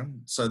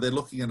expression, so they're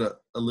looking at it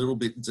a little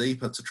bit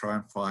deeper to try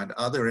and find,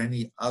 are there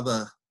any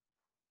other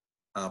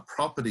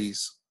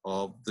properties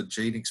of the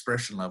gene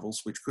expression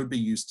levels which could be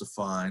used to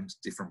find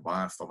different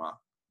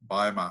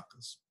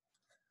biomarkers.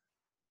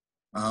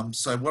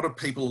 So what are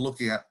people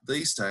looking at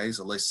these days,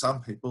 at least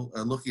some people,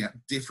 are looking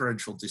at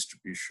differential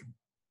distribution,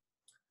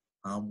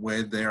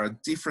 where there are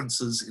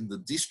differences in the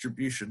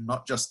distribution,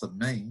 not just the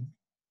mean,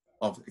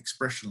 of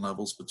expression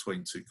levels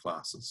between two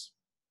classes.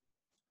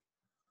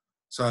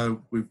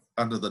 So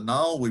under the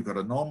null, we've got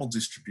a normal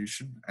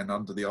distribution, and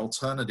under the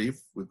alternative,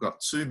 we've got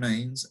two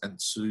means and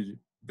two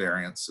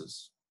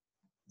variances.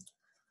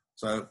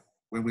 So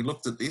when we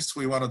looked at this,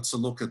 we wanted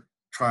to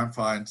try and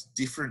find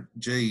different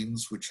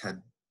genes which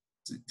had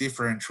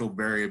differential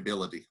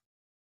variability.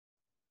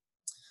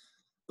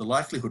 The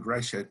likelihood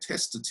ratio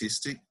test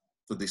statistic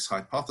for this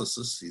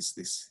hypothesis is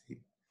this here.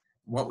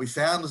 What we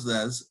found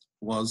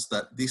was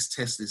that this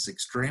test is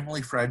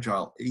extremely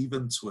fragile,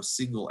 even to a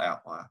single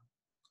outlier,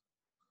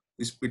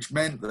 which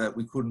meant that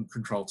we couldn't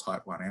control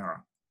type 1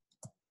 error.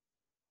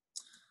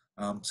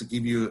 To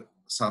give you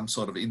some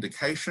sort of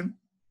indication,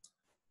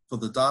 for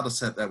the data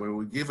set that we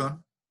were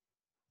given,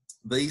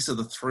 these are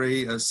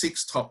the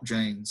 6 top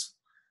genes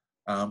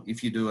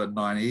if you do a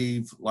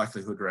naive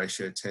likelihood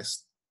ratio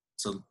test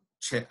to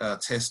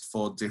test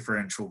for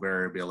differential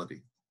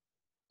variability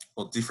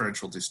or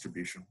differential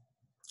distribution.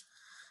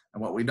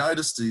 And what we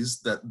noticed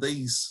is that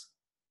these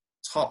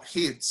top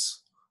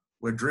hits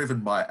were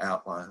driven by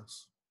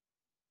outliers.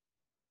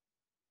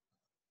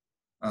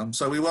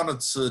 So we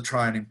wanted to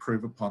try and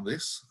improve upon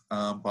this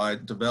by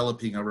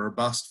developing a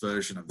robust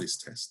version of this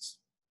test.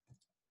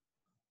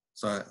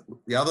 So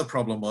the other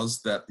problem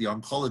was that the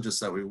oncologists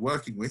that we were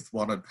working with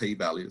wanted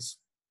p-values,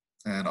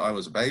 and I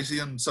was a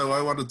Bayesian, so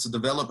I wanted to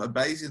develop a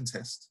Bayesian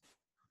test,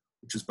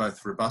 which is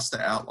both robust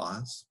to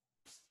outliers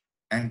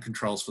and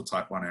controls for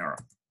type 1 error.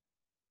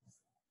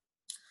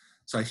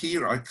 So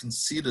here I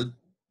considered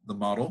the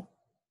model,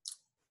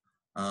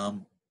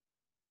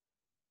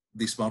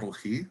 this model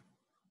here,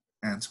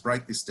 and to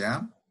break this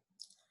down,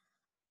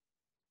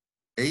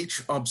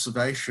 each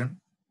observation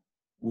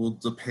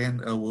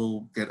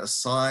will get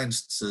assigned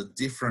to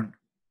different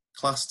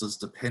clusters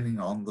depending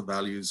on the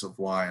values of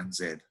y and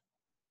z.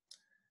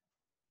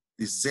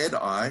 This zi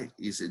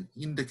is an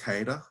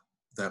indicator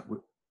that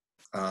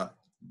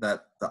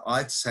the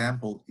ith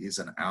sample is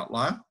an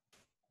outlier.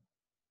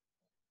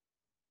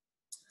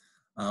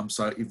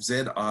 So if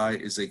zi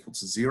is equal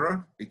to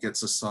 0, it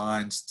gets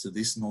assigned to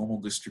this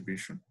normal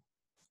distribution.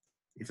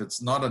 If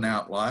it's not an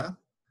outlier,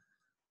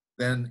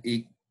 then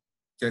it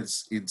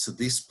gets into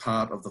this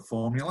part of the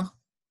formula.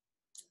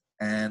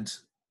 And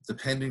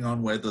depending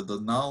on whether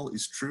the null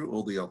is true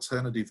or the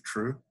alternative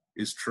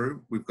is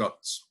true, we've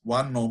got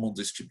one normal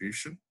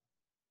distribution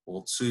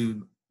or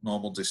two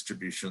normal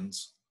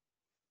distributions,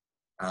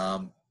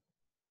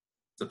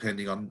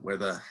 depending on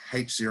whether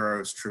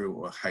H0 is true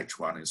or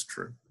H1 is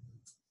true.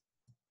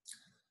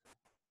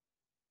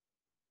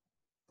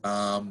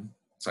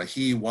 So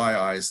here,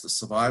 YI is the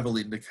survival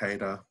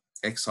indicator,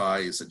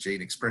 XI is a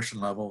gene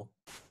expression level,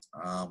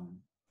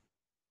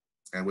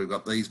 and we've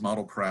got these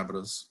model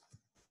parameters.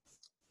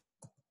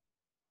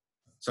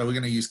 So we're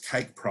going to use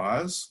cake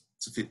priors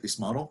to fit this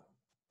model.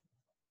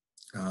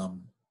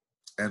 And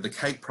the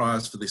cake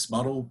priors for this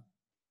model,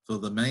 for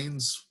the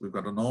means, we've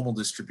got a normal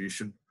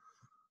distribution.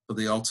 For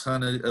the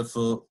alternative,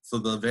 for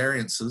the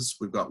variances,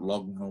 we've got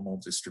log normal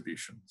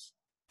distributions.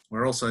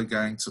 We're also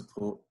going to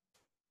put,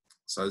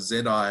 so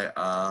ZI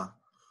are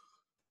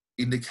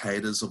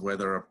indicators of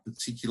whether a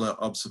particular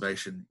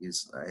observation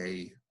is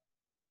an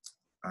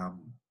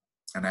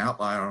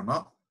outlier or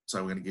not.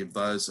 So we're going to give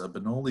those a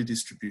Bernoulli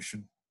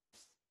distribution,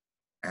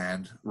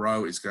 and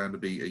rho is going to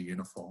be a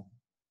uniform.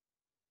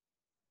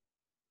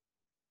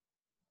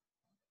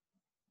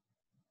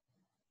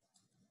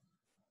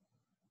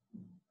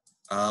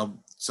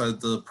 So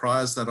the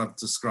priors that I've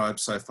described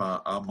so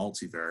far are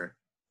multivariate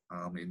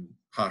in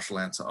partial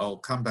answer. I'll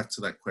come back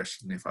to that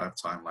question if I have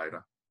time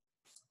later.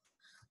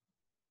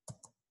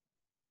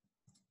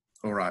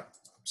 All right,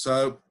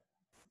 so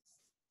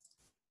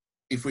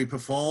if we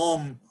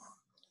perform,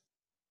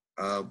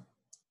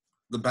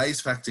 the Bayes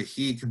factor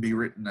here can be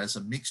written as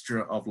a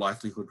mixture of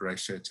likelihood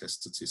ratio test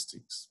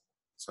statistics.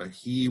 So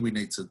here we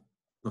need to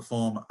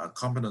perform a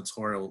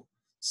combinatorial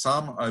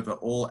sum over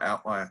all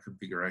outlier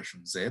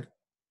configuration Z.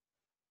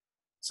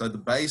 So the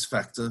Bayes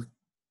factor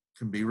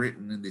can be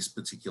written in this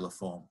particular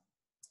form.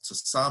 It's a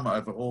sum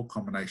over all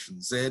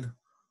combinations Z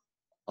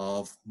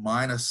of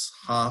minus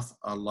half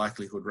a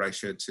likelihood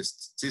ratio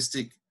test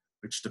statistic,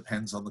 which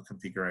depends on the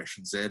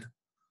configuration Z,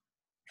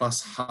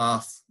 plus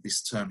half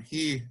this term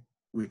here,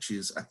 which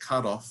is a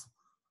cutoff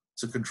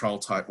to control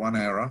type 1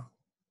 error,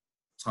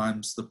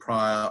 times the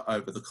prior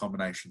over the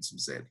combinations of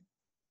Z.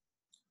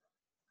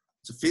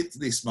 To fit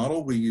this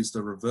model, we used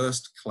a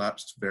reversed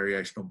collapsed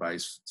variational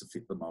Bayes to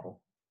fit the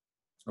model.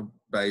 A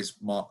Bayes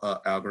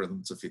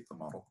algorithm to fit the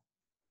model.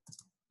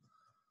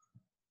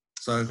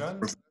 So,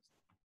 John,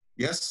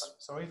 yes?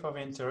 sorry for the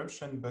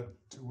interruption, but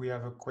we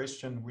have a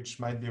question which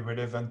might be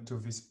relevant to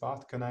this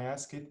part. Can I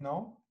ask it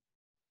now?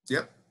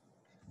 Yep.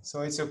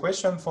 So it's a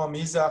question from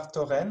Isar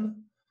Torren.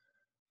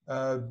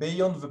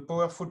 Beyond the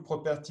powerful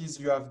properties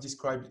you have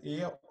described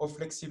here, how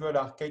flexible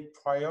are cake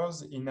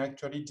priors in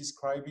actually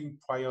describing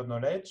prior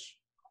knowledge?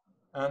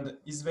 And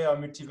is there a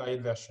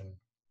multivariate version?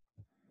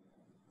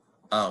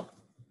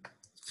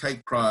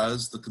 Cake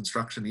priors, the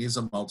construction is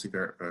a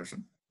multivariate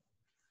version.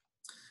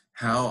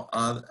 How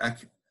are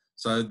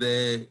so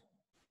they're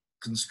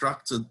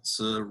constructed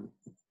to,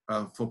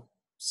 for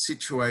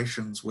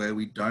situations where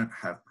we don't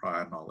have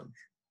prior knowledge.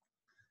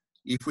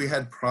 If we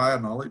had prior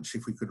knowledge,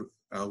 if we could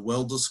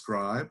well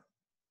describe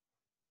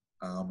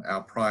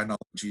our prior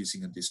knowledge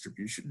using a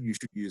distribution, you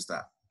should use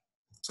that.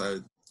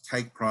 So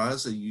cake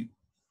priors are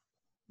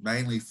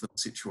mainly for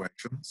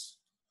situations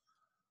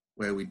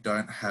where we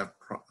don't have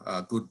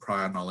good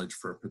prior knowledge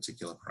for a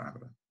particular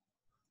parameter.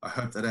 I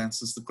hope that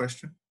answers the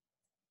question.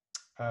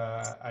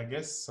 I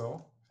guess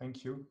so.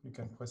 Thank you. You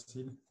can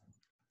proceed.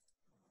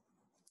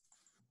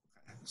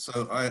 So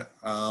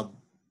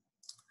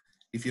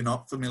if you're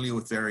not familiar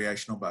with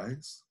variational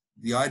Bayes,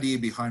 the idea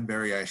behind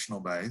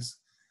variational Bayes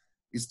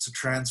is to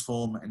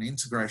transform an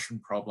integration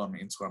problem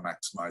into a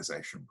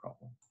maximization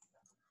problem.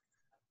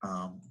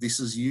 This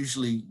is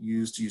usually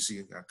used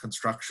using a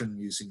construction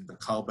using the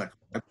Karlbach.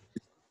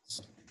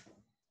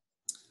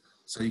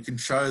 So you can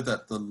show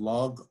that the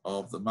log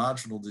of the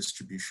marginal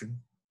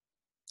distribution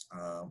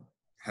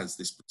has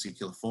this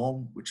particular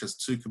form, which has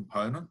two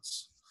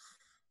components.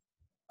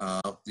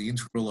 The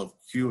integral of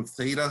q of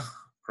theta,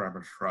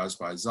 parameterized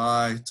by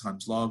xi,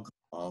 times log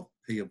of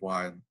p of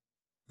y, and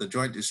the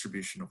joint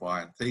distribution of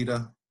y and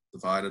theta,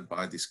 divided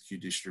by this q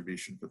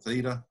distribution for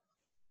theta,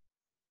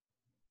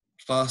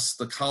 plus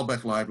the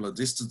Karlbach-Leibler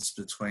distance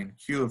between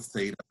q of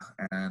theta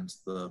and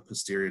the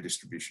posterior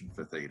distribution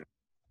for theta.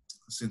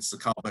 Since the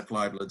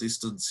Karlbach-Leibler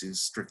distance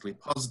is strictly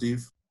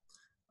positive,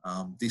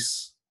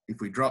 if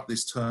we drop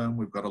this term,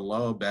 we've got a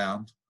lower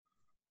bound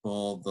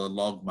for the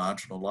log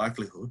marginal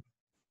likelihood,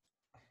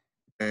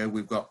 where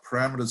we've got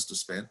parameters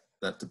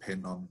that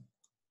depend on,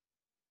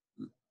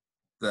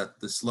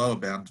 this lower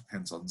bound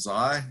depends on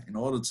xi. In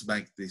order to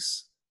make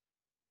this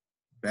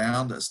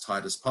bound as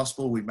tight as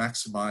possible, we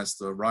maximize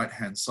the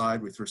right-hand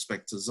side with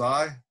respect to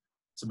xi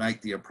to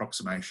make the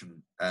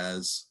approximation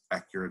as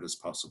accurate as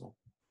possible.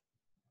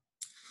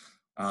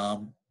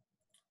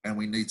 And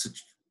we need to,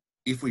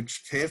 if we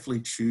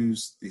carefully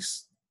choose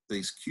these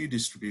q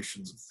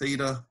distributions of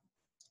theta,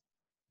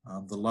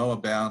 the lower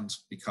bound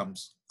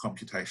becomes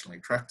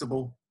computationally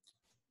tractable.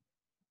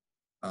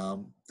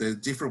 There are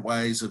different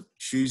ways of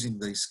choosing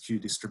these q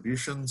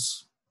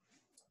distributions,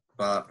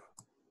 but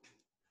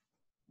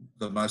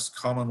the most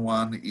common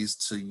one is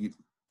to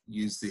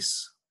use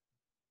this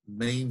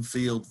mean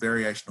field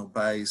variational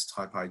Bayes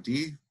type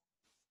idea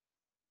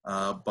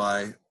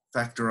by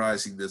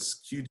factorizing this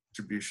q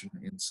distribution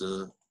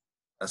into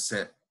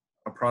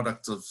a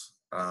product of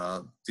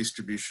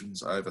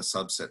distributions over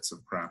subsets of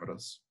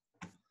parameters.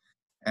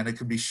 And it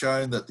can be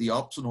shown that the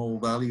optimal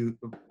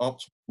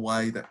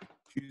way that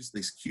we Qs,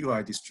 these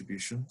Qi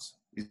distributions,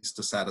 is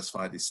to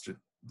satisfy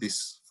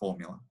this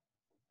formula.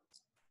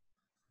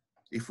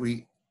 If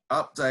we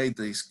update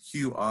these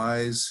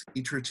Qi's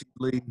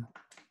iteratively,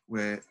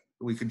 where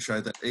we can show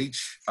that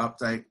each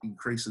update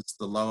increases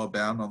the lower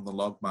bound on the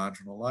log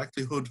marginal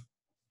likelihood,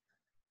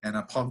 and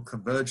upon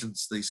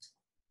convergence, these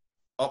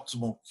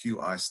optimal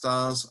Qi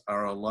stars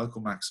are a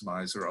local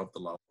maximizer of the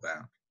lower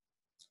bound.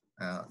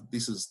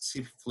 This is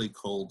typically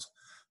called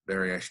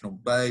variational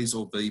Bayes,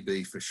 or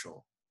VB for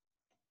short.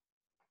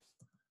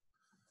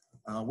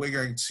 We're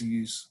going to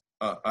use,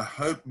 I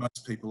hope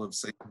most people have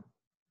seen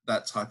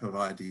that type of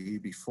idea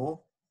before.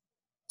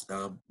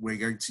 We're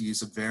going to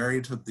use a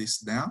variant of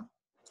this now.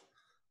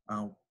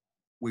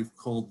 We've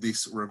called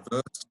this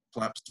reverse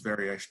collapsed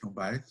variational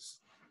Bayes.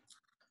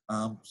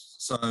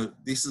 So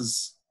this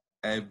is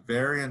a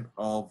variant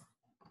of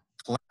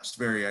collapsed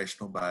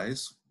variational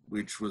Bayes,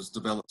 which was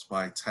developed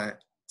by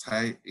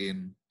Tay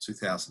in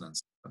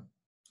 2007.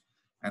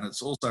 And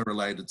it's also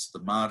related to the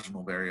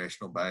marginal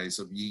variational Bayes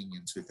of Ying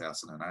in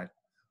 2008,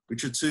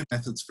 which are two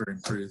methods for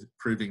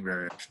improving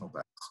variational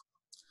Bayes.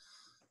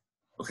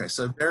 Okay,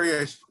 so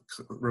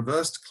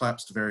reversed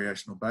collapsed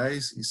variational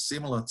Bayes is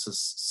similar to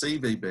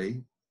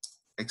CVB,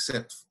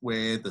 except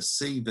where the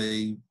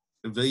CV,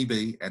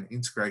 VB, and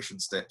integration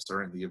steps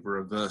are in the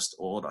reversed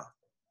order.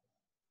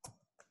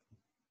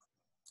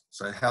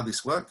 So how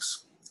this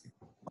works,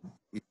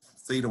 if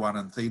θ1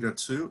 and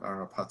θ2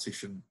 are a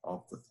partition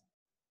of the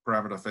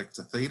parameter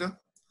vector theta,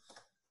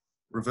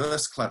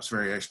 reverse collapsed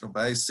variational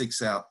Bayes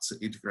seeks out to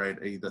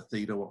integrate either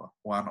θ1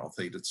 or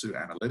θ2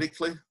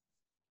 analytically.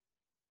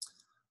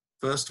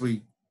 First,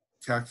 we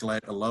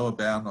calculate a lower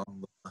bound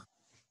on the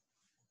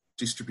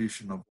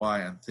distribution of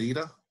y and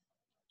theta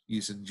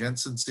using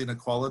Jensen's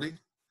inequality.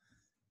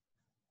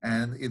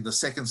 And in the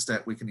second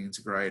step, we can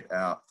integrate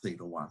out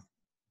θ1.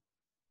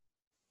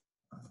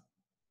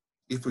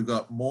 If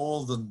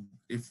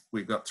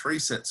we've got three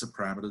sets of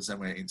parameters and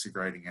we're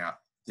integrating out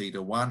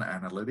θ1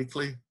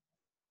 analytically,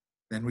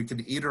 then we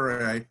can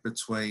iterate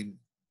between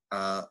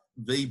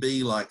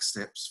VB-like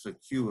steps for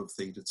Q of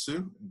θ2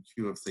 and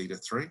Q of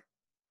θ3.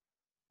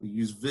 We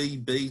use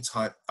VB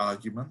type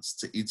arguments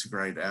to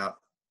integrate out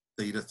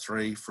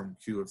θ3 from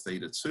Q of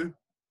θ2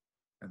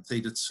 and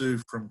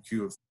θ2 from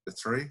Q of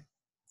θ3,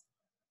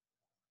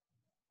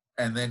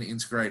 and then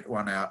integrate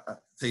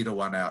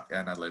θ1 out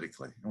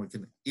analytically. And we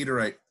can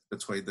iterate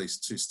between these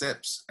two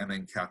steps and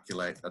then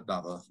calculate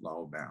another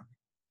lower bound.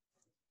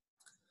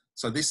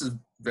 So this is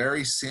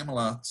very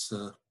similar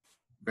to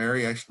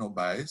variational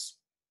Bayes,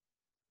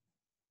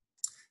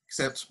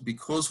 except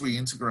because we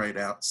integrate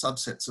out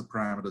subsets of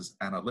parameters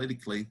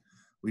analytically,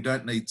 we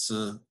don't need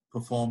to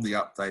perform the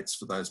updates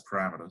for those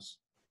parameters.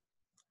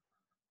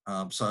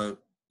 So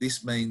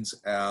this means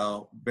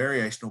our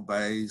variational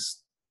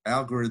Bayes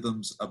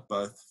algorithms are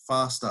both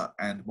faster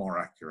and more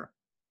accurate.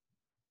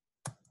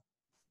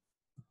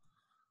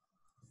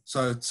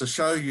 So to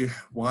show you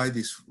why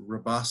this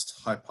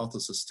robust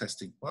hypothesis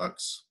testing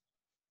works,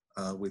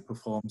 we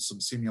performed some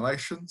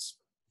simulations.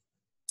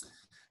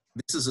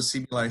 This is a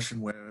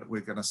simulation where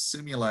we're going to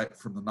simulate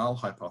from the null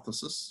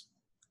hypothesis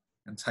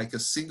and take a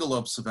single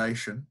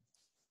observation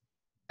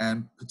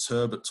and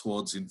perturb it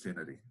towards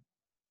infinity.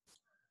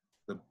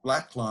 The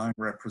black line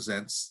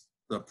represents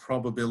the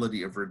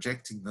probability of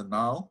rejecting the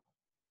null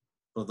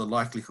for the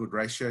likelihood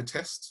ratio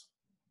test.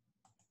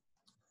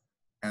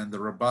 And the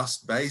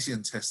robust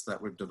Bayesian test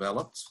that we've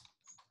developed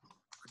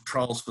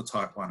controls for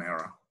type 1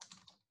 error.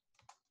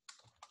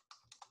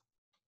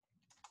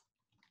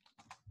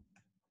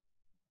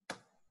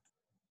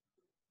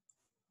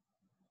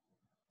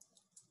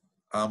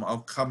 I'll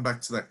come back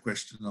to that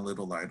question a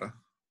little later.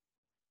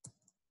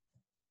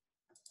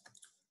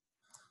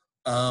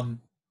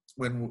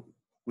 When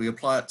we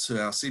apply it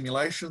to our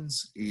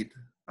simulations, it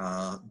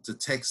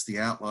detects the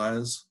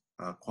outliers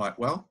quite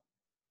well.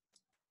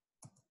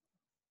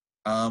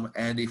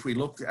 And if we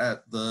look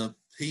at the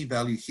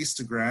p-value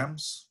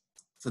histograms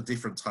for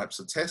different types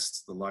of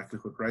tests, the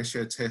likelihood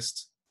ratio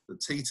test, the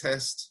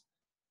t-test,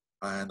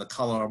 and the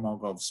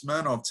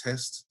Kolarmogov-Smirnov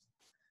test,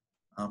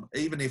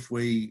 even if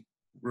we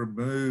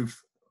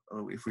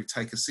if we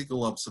take a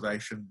single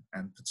observation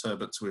and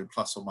perturb it to a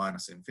plus or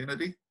minus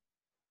infinity,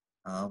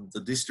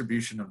 the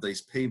distribution of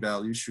these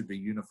p-values should be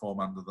uniform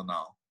under the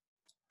null.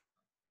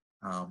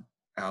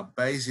 Our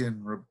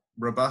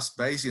robust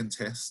Bayesian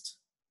test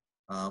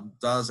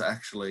does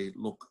actually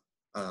look,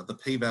 the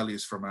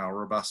p-values from our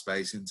robust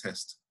Bayesian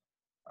test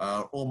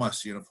are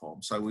almost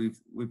uniform. So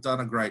we've done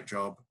a great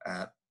job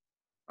at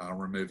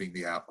removing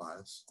the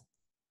outliers.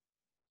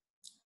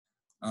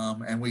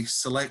 And we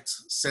select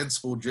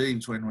sensible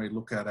genes when we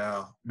look at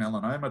our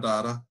melanoma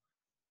data.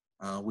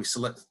 We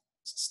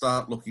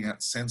start looking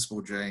at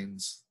sensible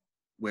genes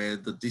where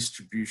the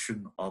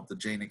distribution of the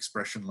gene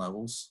expression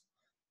levels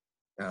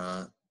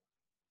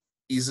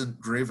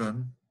isn't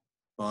driven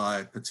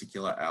by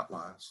particular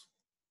outliers.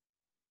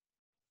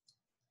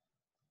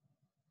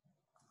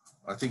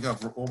 I think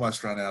I've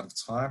almost run out of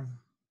time.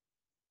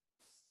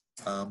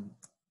 How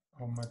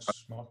much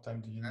more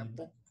time do you need?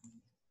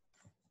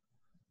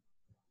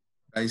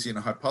 Bayesian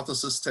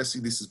hypothesis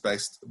testing. This is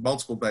based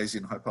multiple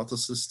Bayesian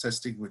hypothesis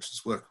testing, which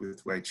is work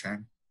with Wei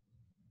Chang.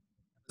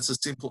 It's a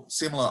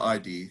similar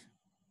idea.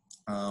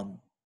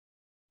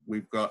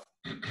 We've got,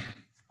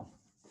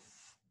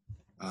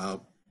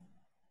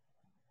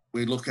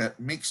 we look at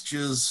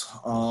mixtures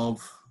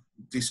of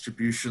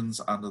distributions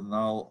under the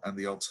null and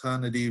the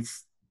alternative.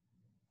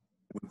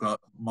 We've got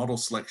model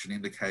selection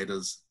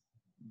indicators,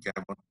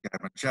 gamma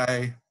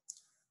J,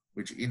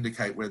 which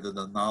indicate whether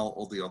the null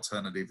or the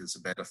alternative is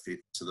a better fit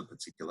to the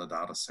particular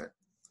data set.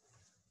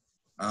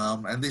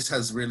 And this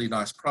has really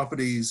nice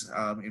properties.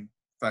 In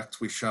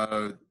fact, we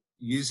show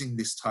using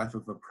this type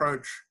of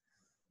approach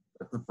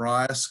that the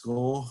Breyer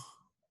score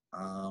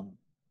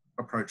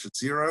approaches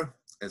 0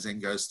 as n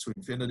goes to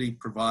infinity,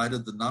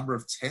 provided the number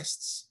of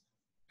tests,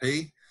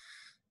 P,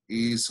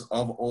 is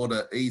of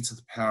order e to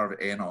the power of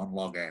n on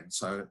log n.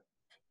 So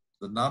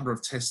the number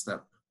of tests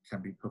that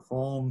can be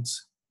performed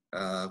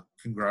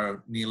can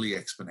grow nearly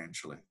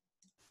exponentially.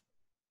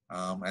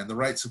 And the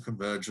rates of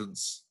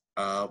convergence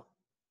are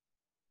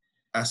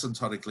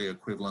asymptotically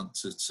equivalent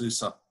to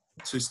two-step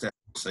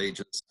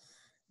procedures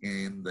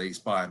in these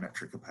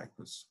biometric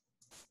papers.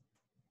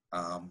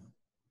 And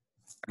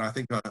I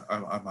think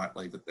I might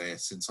leave it there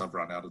since I've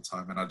run out of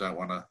time and I don't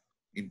want to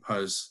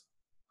impose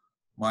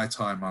my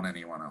time on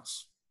anyone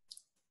else.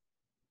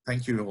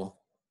 Thank you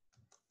all.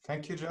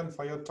 Thank you, John,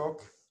 for your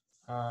talk.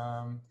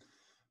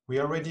 We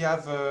already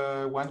have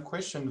one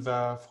question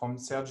from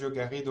Sergio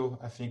Garrido.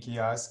 I think he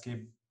asked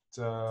it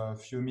a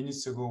few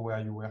minutes ago where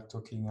you were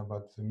talking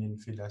about the mean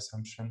field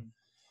assumption.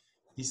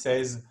 He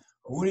says,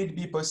 would it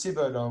be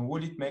possible or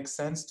would it make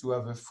sense to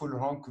have a full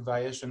rank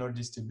variational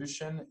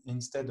distribution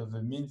instead of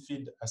a mean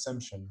field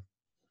assumption?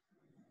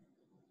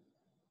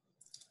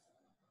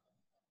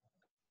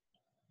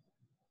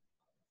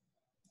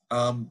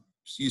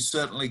 You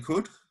certainly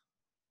could.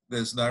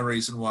 There's no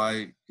reason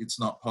why it's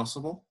not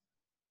possible.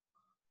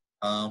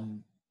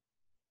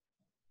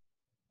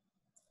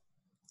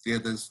 Yeah,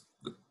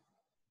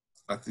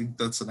 I think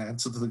that's an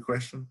answer to the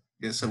question.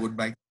 Yes, it would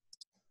make.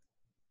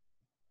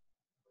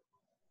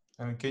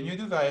 Can you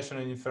do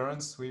variational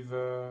inference with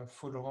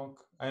full rank?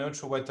 I'm not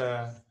sure what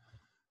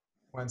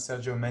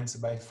Sergio meant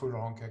by full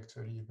rank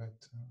actually, but.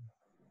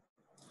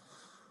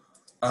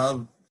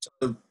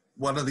 So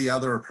one of the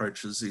other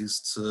approaches is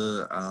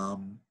to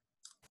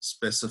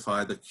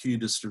specify the Q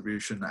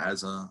distribution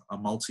as a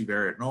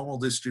multivariate normal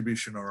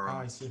distribution or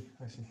a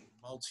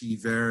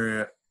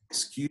multivariate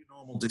skew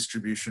normal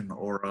distribution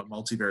or a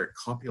multivariate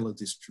copular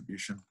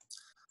distribution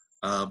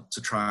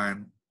to try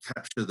and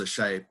capture the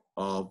shape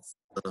of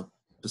the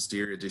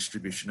posterior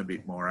distribution a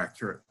bit more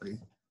accurately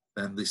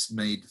than this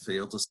mean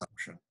field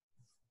assumption.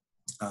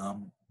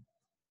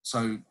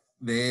 So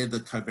there, the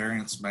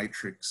covariance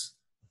matrix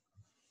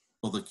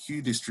or the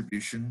Q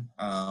distribution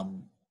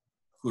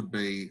could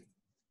be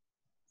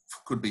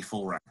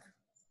full rank.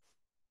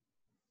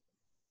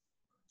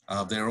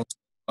 There are also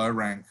low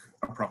rank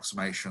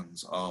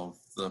approximations of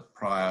the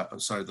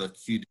the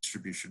Q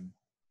distribution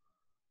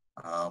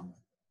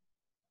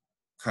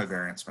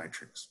covariance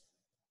matrix.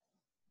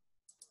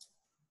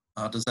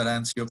 Does that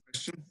answer your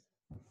question?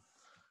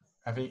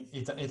 I think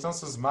it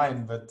answers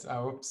mine, but I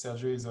hope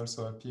Sergio is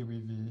also happy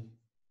with the.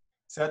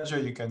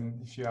 Sergio, you can,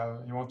 if you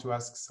want to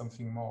ask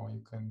something more,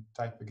 you can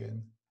type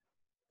again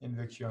in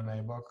the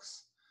Q&A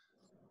box.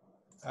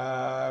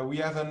 We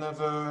have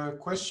another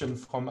question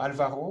from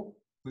Alvaro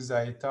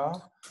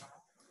Uzaeta.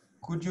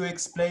 Could you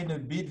explain a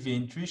bit the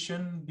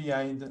intuition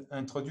behind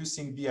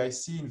introducing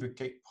BIC in the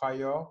cake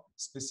prior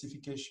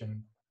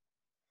specification?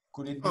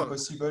 Could it be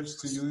possible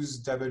to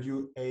use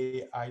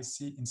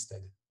WAIC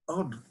instead?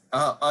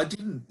 I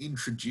didn't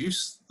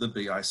introduce the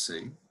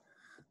BIC.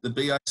 The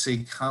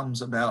BIC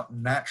comes about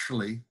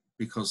naturally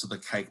because of the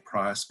cake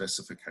prior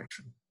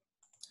specification.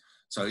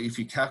 So if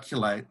you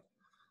calculate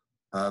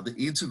the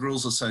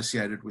integrals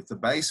associated with the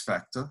base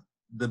factor,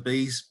 the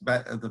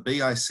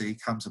BIC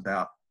comes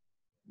about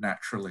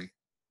naturally.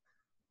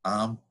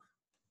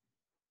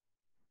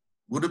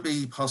 Would it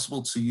be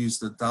possible to use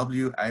the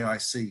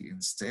WAIC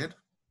instead?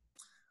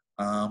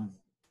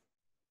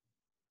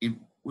 It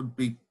would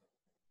be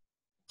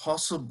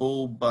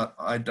possible, but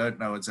I don't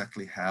know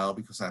exactly how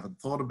because I haven't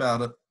thought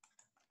about it.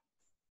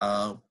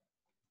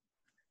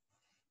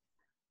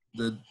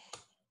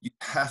 You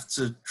have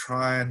to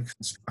try and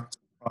construct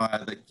a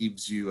prior that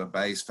gives you a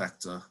base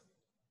factor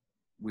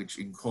which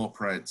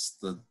incorporates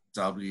the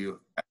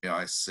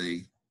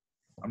WAIC.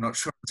 I'm not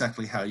sure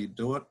exactly how you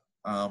do it,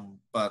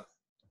 but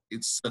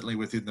it's certainly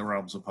within the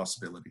realms of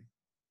possibility.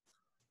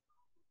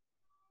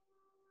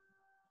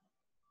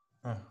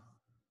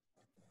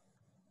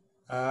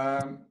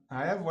 I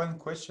have one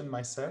question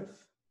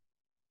myself.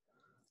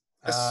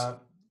 Yes.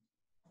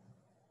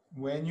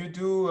 When you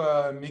do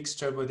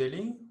mixture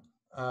modeling,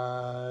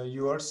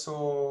 you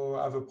also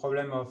have a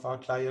problem of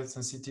outlier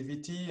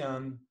sensitivity,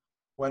 and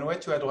one way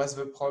to address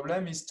the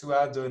problem is to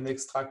add an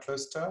extra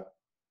cluster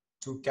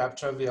to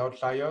capture the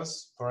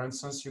outliers. For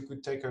instance, you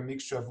could take a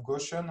mixture of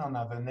Gaussian and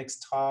have an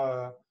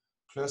extra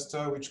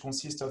cluster which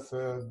consists of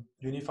a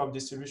uniform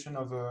distribution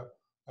of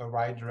a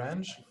wide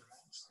range.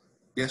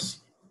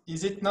 Yes.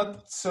 Is it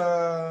not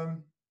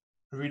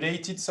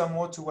related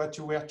somewhat to what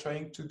you were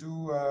trying to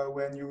do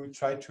when you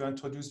try to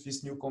introduce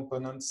these new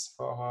components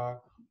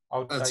for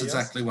outliers? That's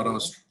exactly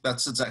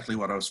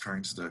what I was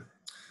trying to do.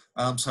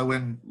 So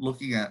when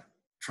looking at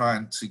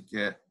trying to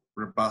get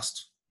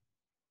robust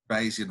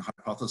Bayesian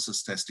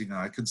hypothesis testing,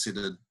 I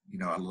considered,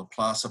 a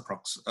Laplace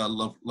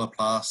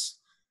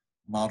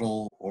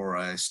model or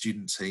a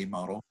student T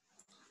model,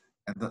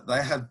 and that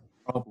they had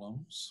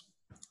problems.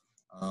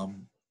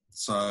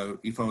 So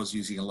if I was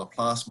using a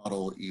Laplace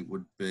model, it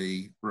would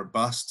be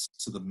robust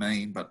to the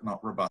mean, but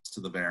not robust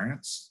to the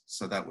variance.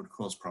 So that would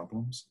cause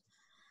problems.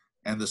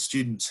 And the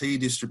student T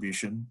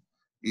distribution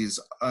is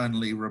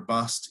only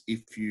robust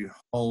if you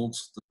hold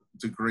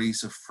the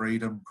degrees of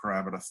freedom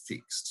parameter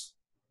fixed,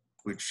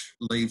 which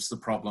leaves the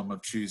problem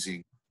of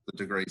choosing the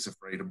degrees of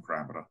freedom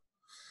parameter.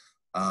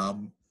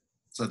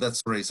 So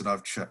that's the reason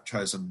I've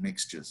chosen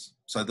mixtures.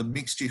 So the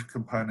mixture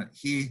component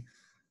here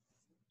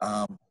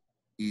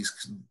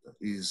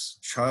is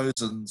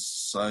chosen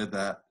so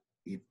that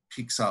it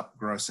picks up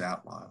gross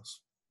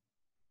outliers.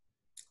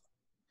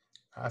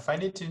 I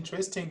find it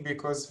interesting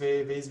because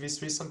there is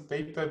this recent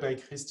paper by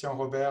Christian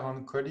Robert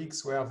and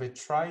colleagues where they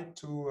tried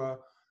to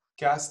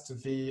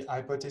cast the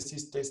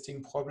hypothesis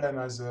testing problem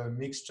as a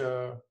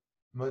mixture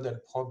model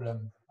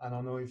problem. I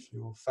don't know if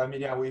you're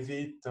familiar with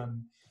it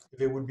and if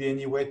there would be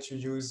any way to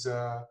use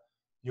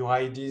your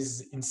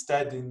ideas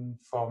instead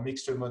for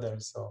mixture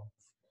models. So.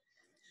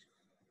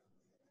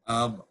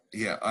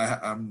 Yeah,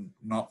 I'm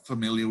not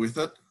familiar with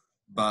it,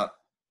 but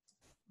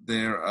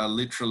there are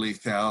literally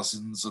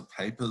thousands of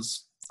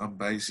papers on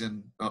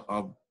Bayesian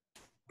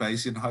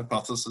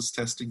hypothesis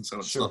testing, so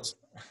it's not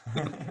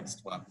the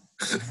first one.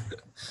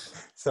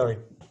 Sorry.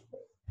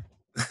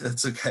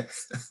 That's okay.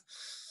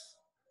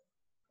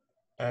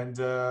 And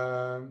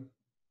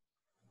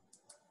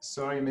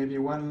sorry, maybe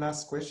one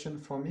last question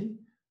for me.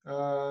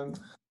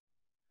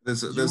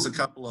 There's a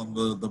couple on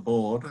the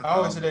board.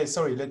 Oh,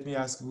 sorry, let me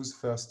ask who's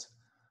first.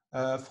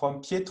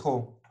 From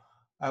Pietro,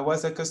 I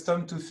was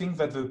accustomed to think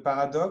that the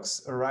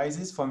paradox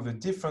arises from the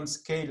different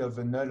scale of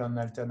the null and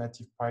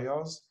alternative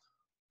priors,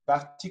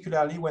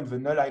 particularly when the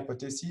null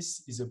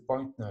hypothesis is a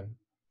point null.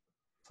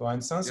 For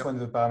instance, when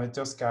the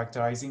parameters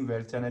characterizing the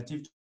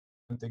alternative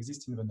don't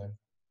exist in the null.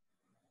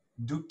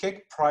 Do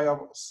cake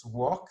priors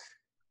work?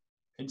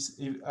 It's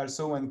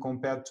also when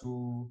compared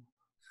to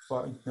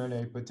point null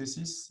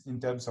hypothesis in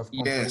terms of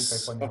controlling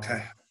type-1 error.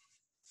 Okay.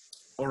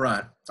 All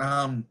right.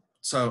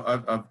 So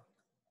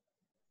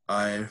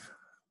I've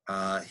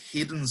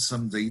hidden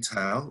some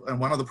detail, and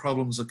one of the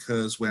problems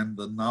occurs when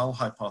the null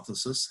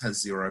hypothesis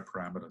has 0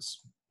 parameters.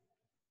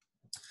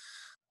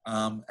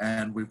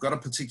 And we've got a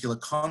particular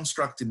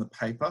construct in the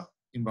paper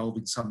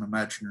involving some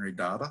imaginary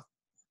data,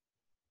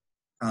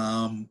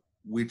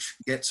 which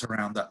gets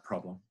around that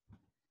problem.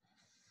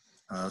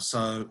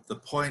 So the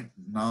point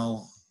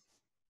null,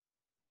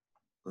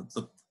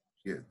 the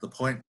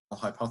point null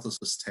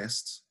hypothesis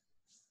test,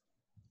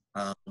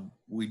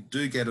 we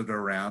do get it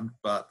around,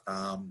 but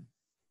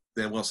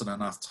there wasn't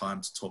enough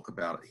time to talk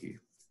about it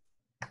here.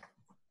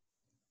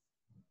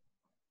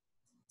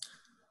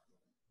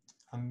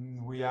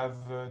 And we have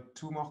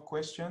 2 more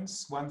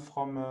questions. One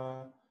from,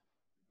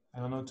 I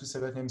don't know to say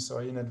that name,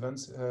 sorry in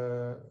advance.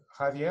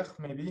 Javier,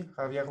 maybe,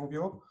 Javier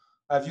Rubio.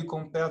 Have you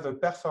compared the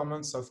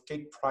performance of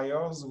cake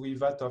priors with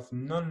that of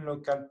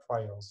non-local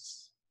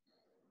priors?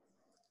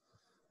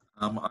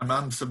 I'm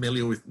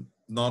unfamiliar with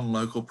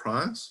non-local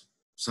priors,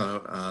 so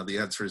the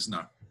answer is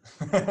no.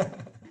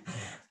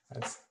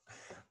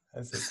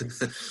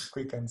 That's a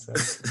quick answer.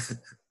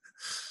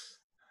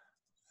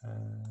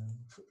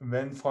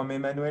 Then from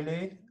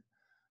Emanuele,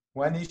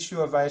 one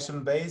issue of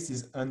variational Bayes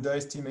is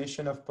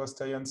underestimation of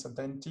posterior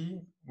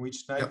uncertainty,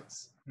 which might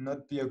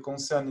not be a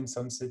concern in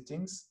some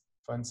settings,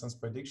 for instance,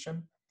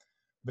 prediction.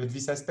 But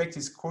this aspect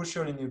is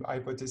crucial in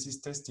hypothesis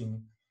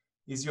testing.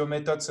 Is your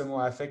method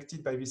somehow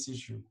affected by this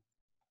issue?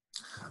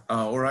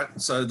 All right,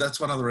 so that's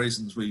one of the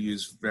reasons we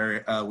used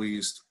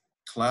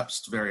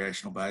collapsed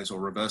variational Bayes or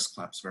reverse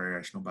collapsed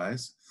variational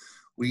Bayes.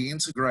 We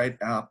integrate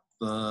out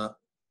the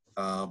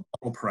model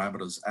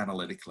parameters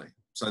analytically.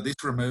 So this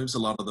removes a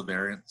lot of the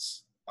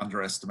variance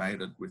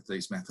underestimated with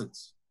these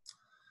methods.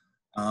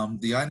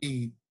 The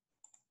only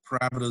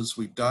parameters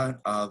we don't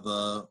are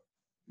the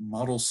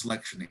model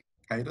selection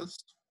indicators.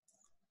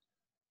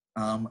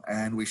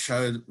 And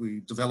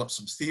we developed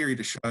some theory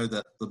to show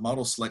that the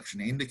model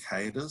selection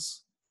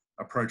indicators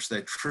approach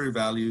their true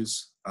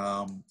values,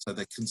 so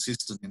they're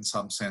consistent in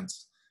some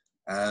sense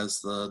as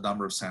the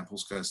number of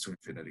samples goes to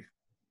infinity.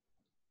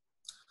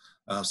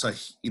 So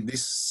in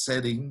this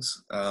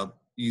settings,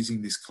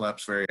 using this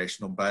collapsed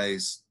variational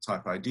Bayes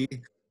type idea,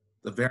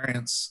 the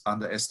variance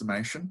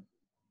underestimation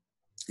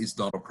is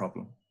not a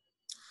problem.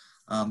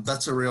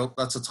 That's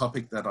a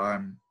topic that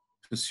I'm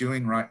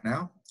pursuing right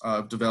now.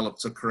 I've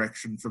developed a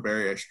correction for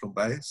variational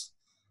Bayes,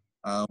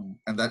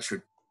 and that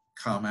should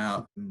come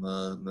out in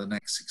the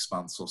next 6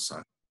 months or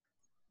so.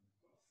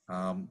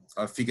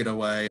 I've figured a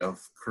way of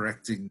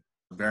correcting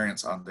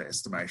variance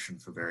underestimation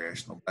for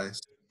variational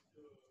Bayes.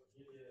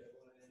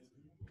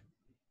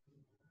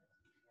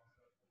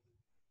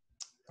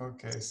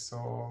 Okay,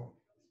 so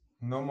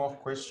no more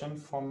question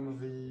from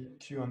the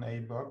Q&A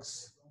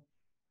box.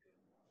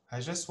 I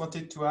just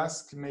wanted to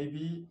ask,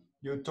 maybe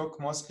you talk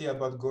mostly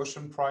about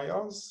Gaussian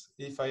priors.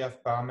 If I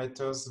have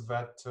parameters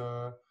that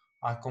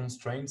are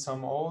constrained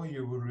somehow,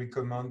 you would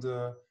recommend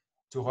to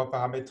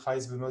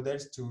reparameterize the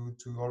models to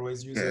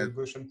always use a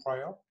Gaussian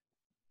prior?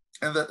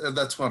 And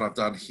that's what I've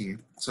done here.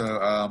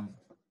 So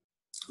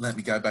let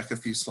me go back a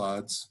few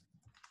slides.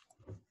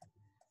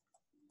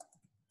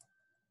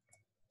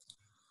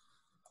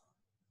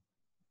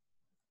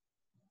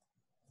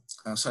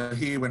 So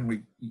here, when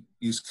we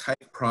use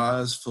cake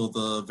priors for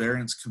the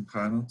variance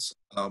components,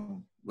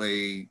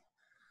 we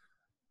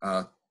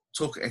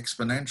took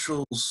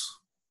exponentials,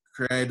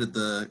 created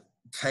the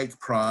cake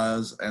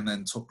priors, and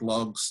then took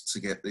logs to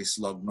get this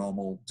log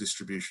normal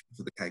distribution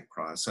for the cake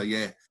priors. So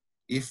yeah,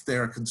 if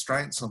there are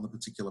constraints on the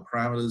particular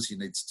parameters, you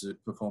need to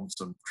perform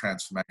some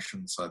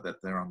transformation so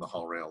that they're on the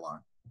whole real line.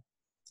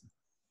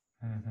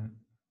 Mm-hmm.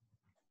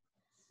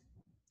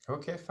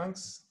 Okay,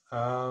 thanks.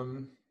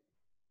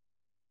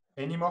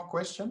 Any more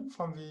questions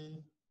from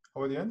the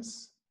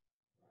audience?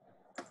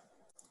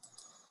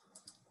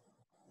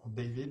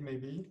 David,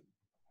 maybe?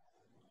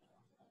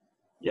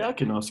 Yeah, I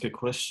can ask a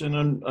question.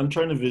 I'm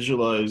trying to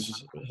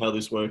visualize how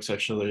this works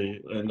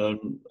actually, and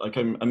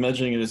I'm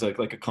imagining it as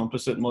like a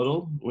composite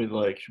model with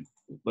like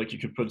you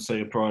could put, say,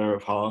 a prior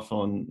of half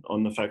on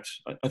the fact.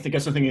 I think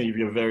that's the thing of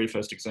your very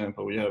first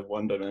example. We have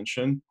one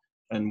dimension,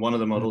 and one of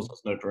the models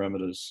has no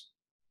parameters,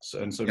 so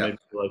maybe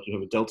like you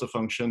have a delta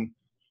function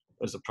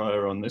as a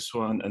prior on this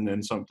one, and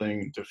then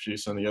something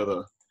diffuse on the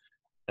other,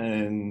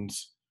 and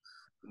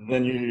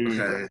then you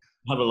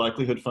have a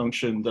likelihood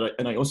function that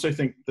and I also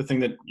think the thing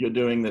that you're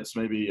doing that's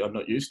maybe I'm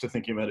not used to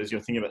thinking about is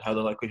you're thinking about how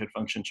the likelihood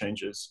function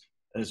changes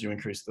as you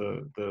increase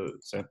the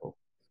sample.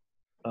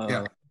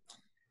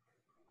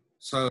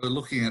 So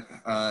looking at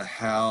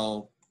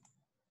how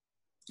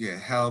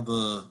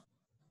the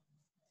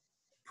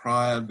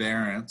prior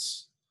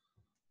variance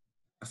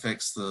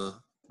affects the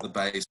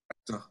Bayes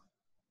factor.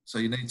 So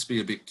you need to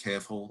be a bit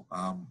careful,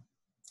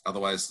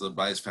 otherwise the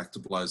Bayes factor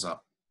blows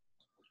up.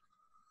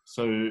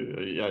 So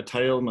yeah,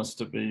 tail must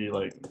be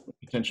like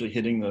potentially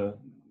hitting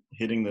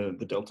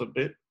the delta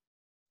bit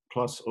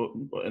plus, or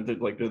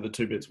like the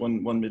two bits.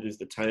 One bit is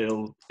the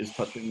tail is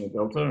touching the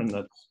delta, and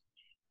that's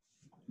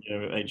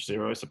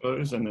H0, I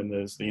suppose, and then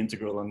there's the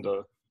integral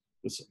under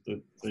this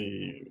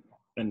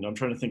and I'm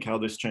trying to think how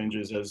this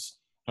changes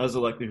as the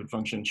likelihood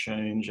function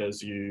change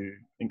as you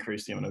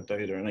increase the amount of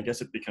data, and I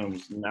guess it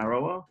becomes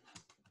narrower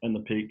and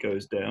the peak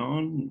goes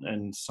down,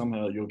 and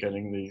somehow you're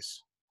getting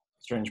these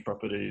strange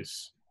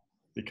properties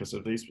because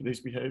of these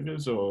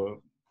behaviors, or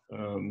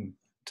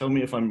tell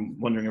me if I'm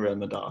wandering around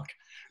the dark.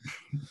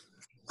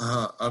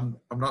 I'm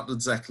not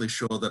exactly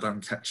sure that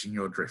I'm catching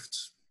your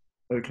drift.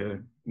 Okay,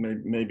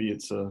 maybe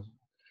it's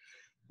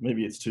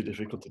too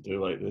difficult to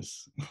do like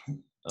this.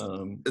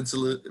 It's a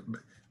little,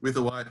 with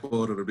a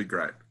whiteboard, it'll be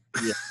great.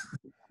 Yeah.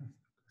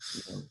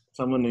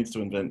 Someone needs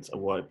to invent a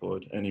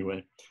whiteboard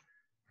anyway.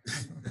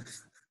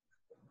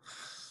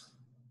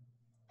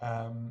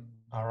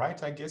 All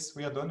right, I guess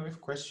we are done with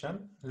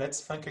questions.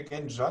 Let's thank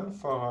again John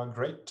for a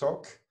great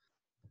talk,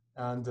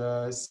 and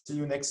see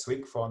you next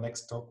week for our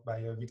next talk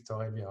by Victor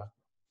Rivera.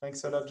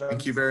 Thanks a lot, John.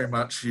 Thank you very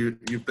much.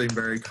 You've been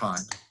very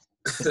kind.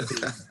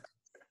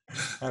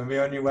 And we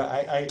only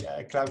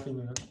I clap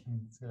in.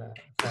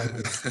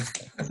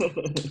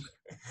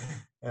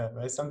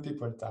 But some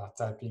people are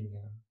typing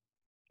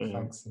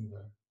thanks in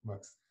the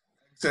box.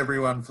 Thanks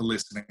everyone for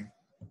listening.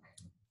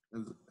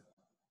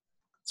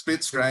 It's a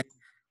bit strange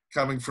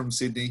coming from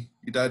Sydney.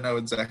 You don't know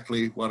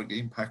exactly what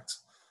impact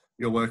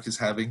your work is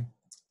having.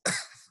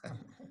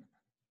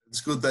 It's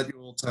good that you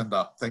all turned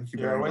up. Thank you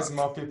very much. There are always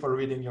more people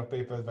reading your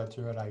paper than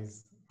you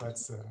realize.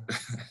 That's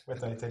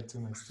what I tell to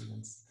my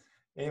students.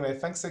 Anyway,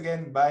 thanks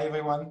again. Bye,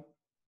 everyone.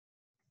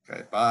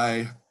 Okay,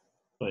 bye.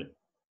 Bye.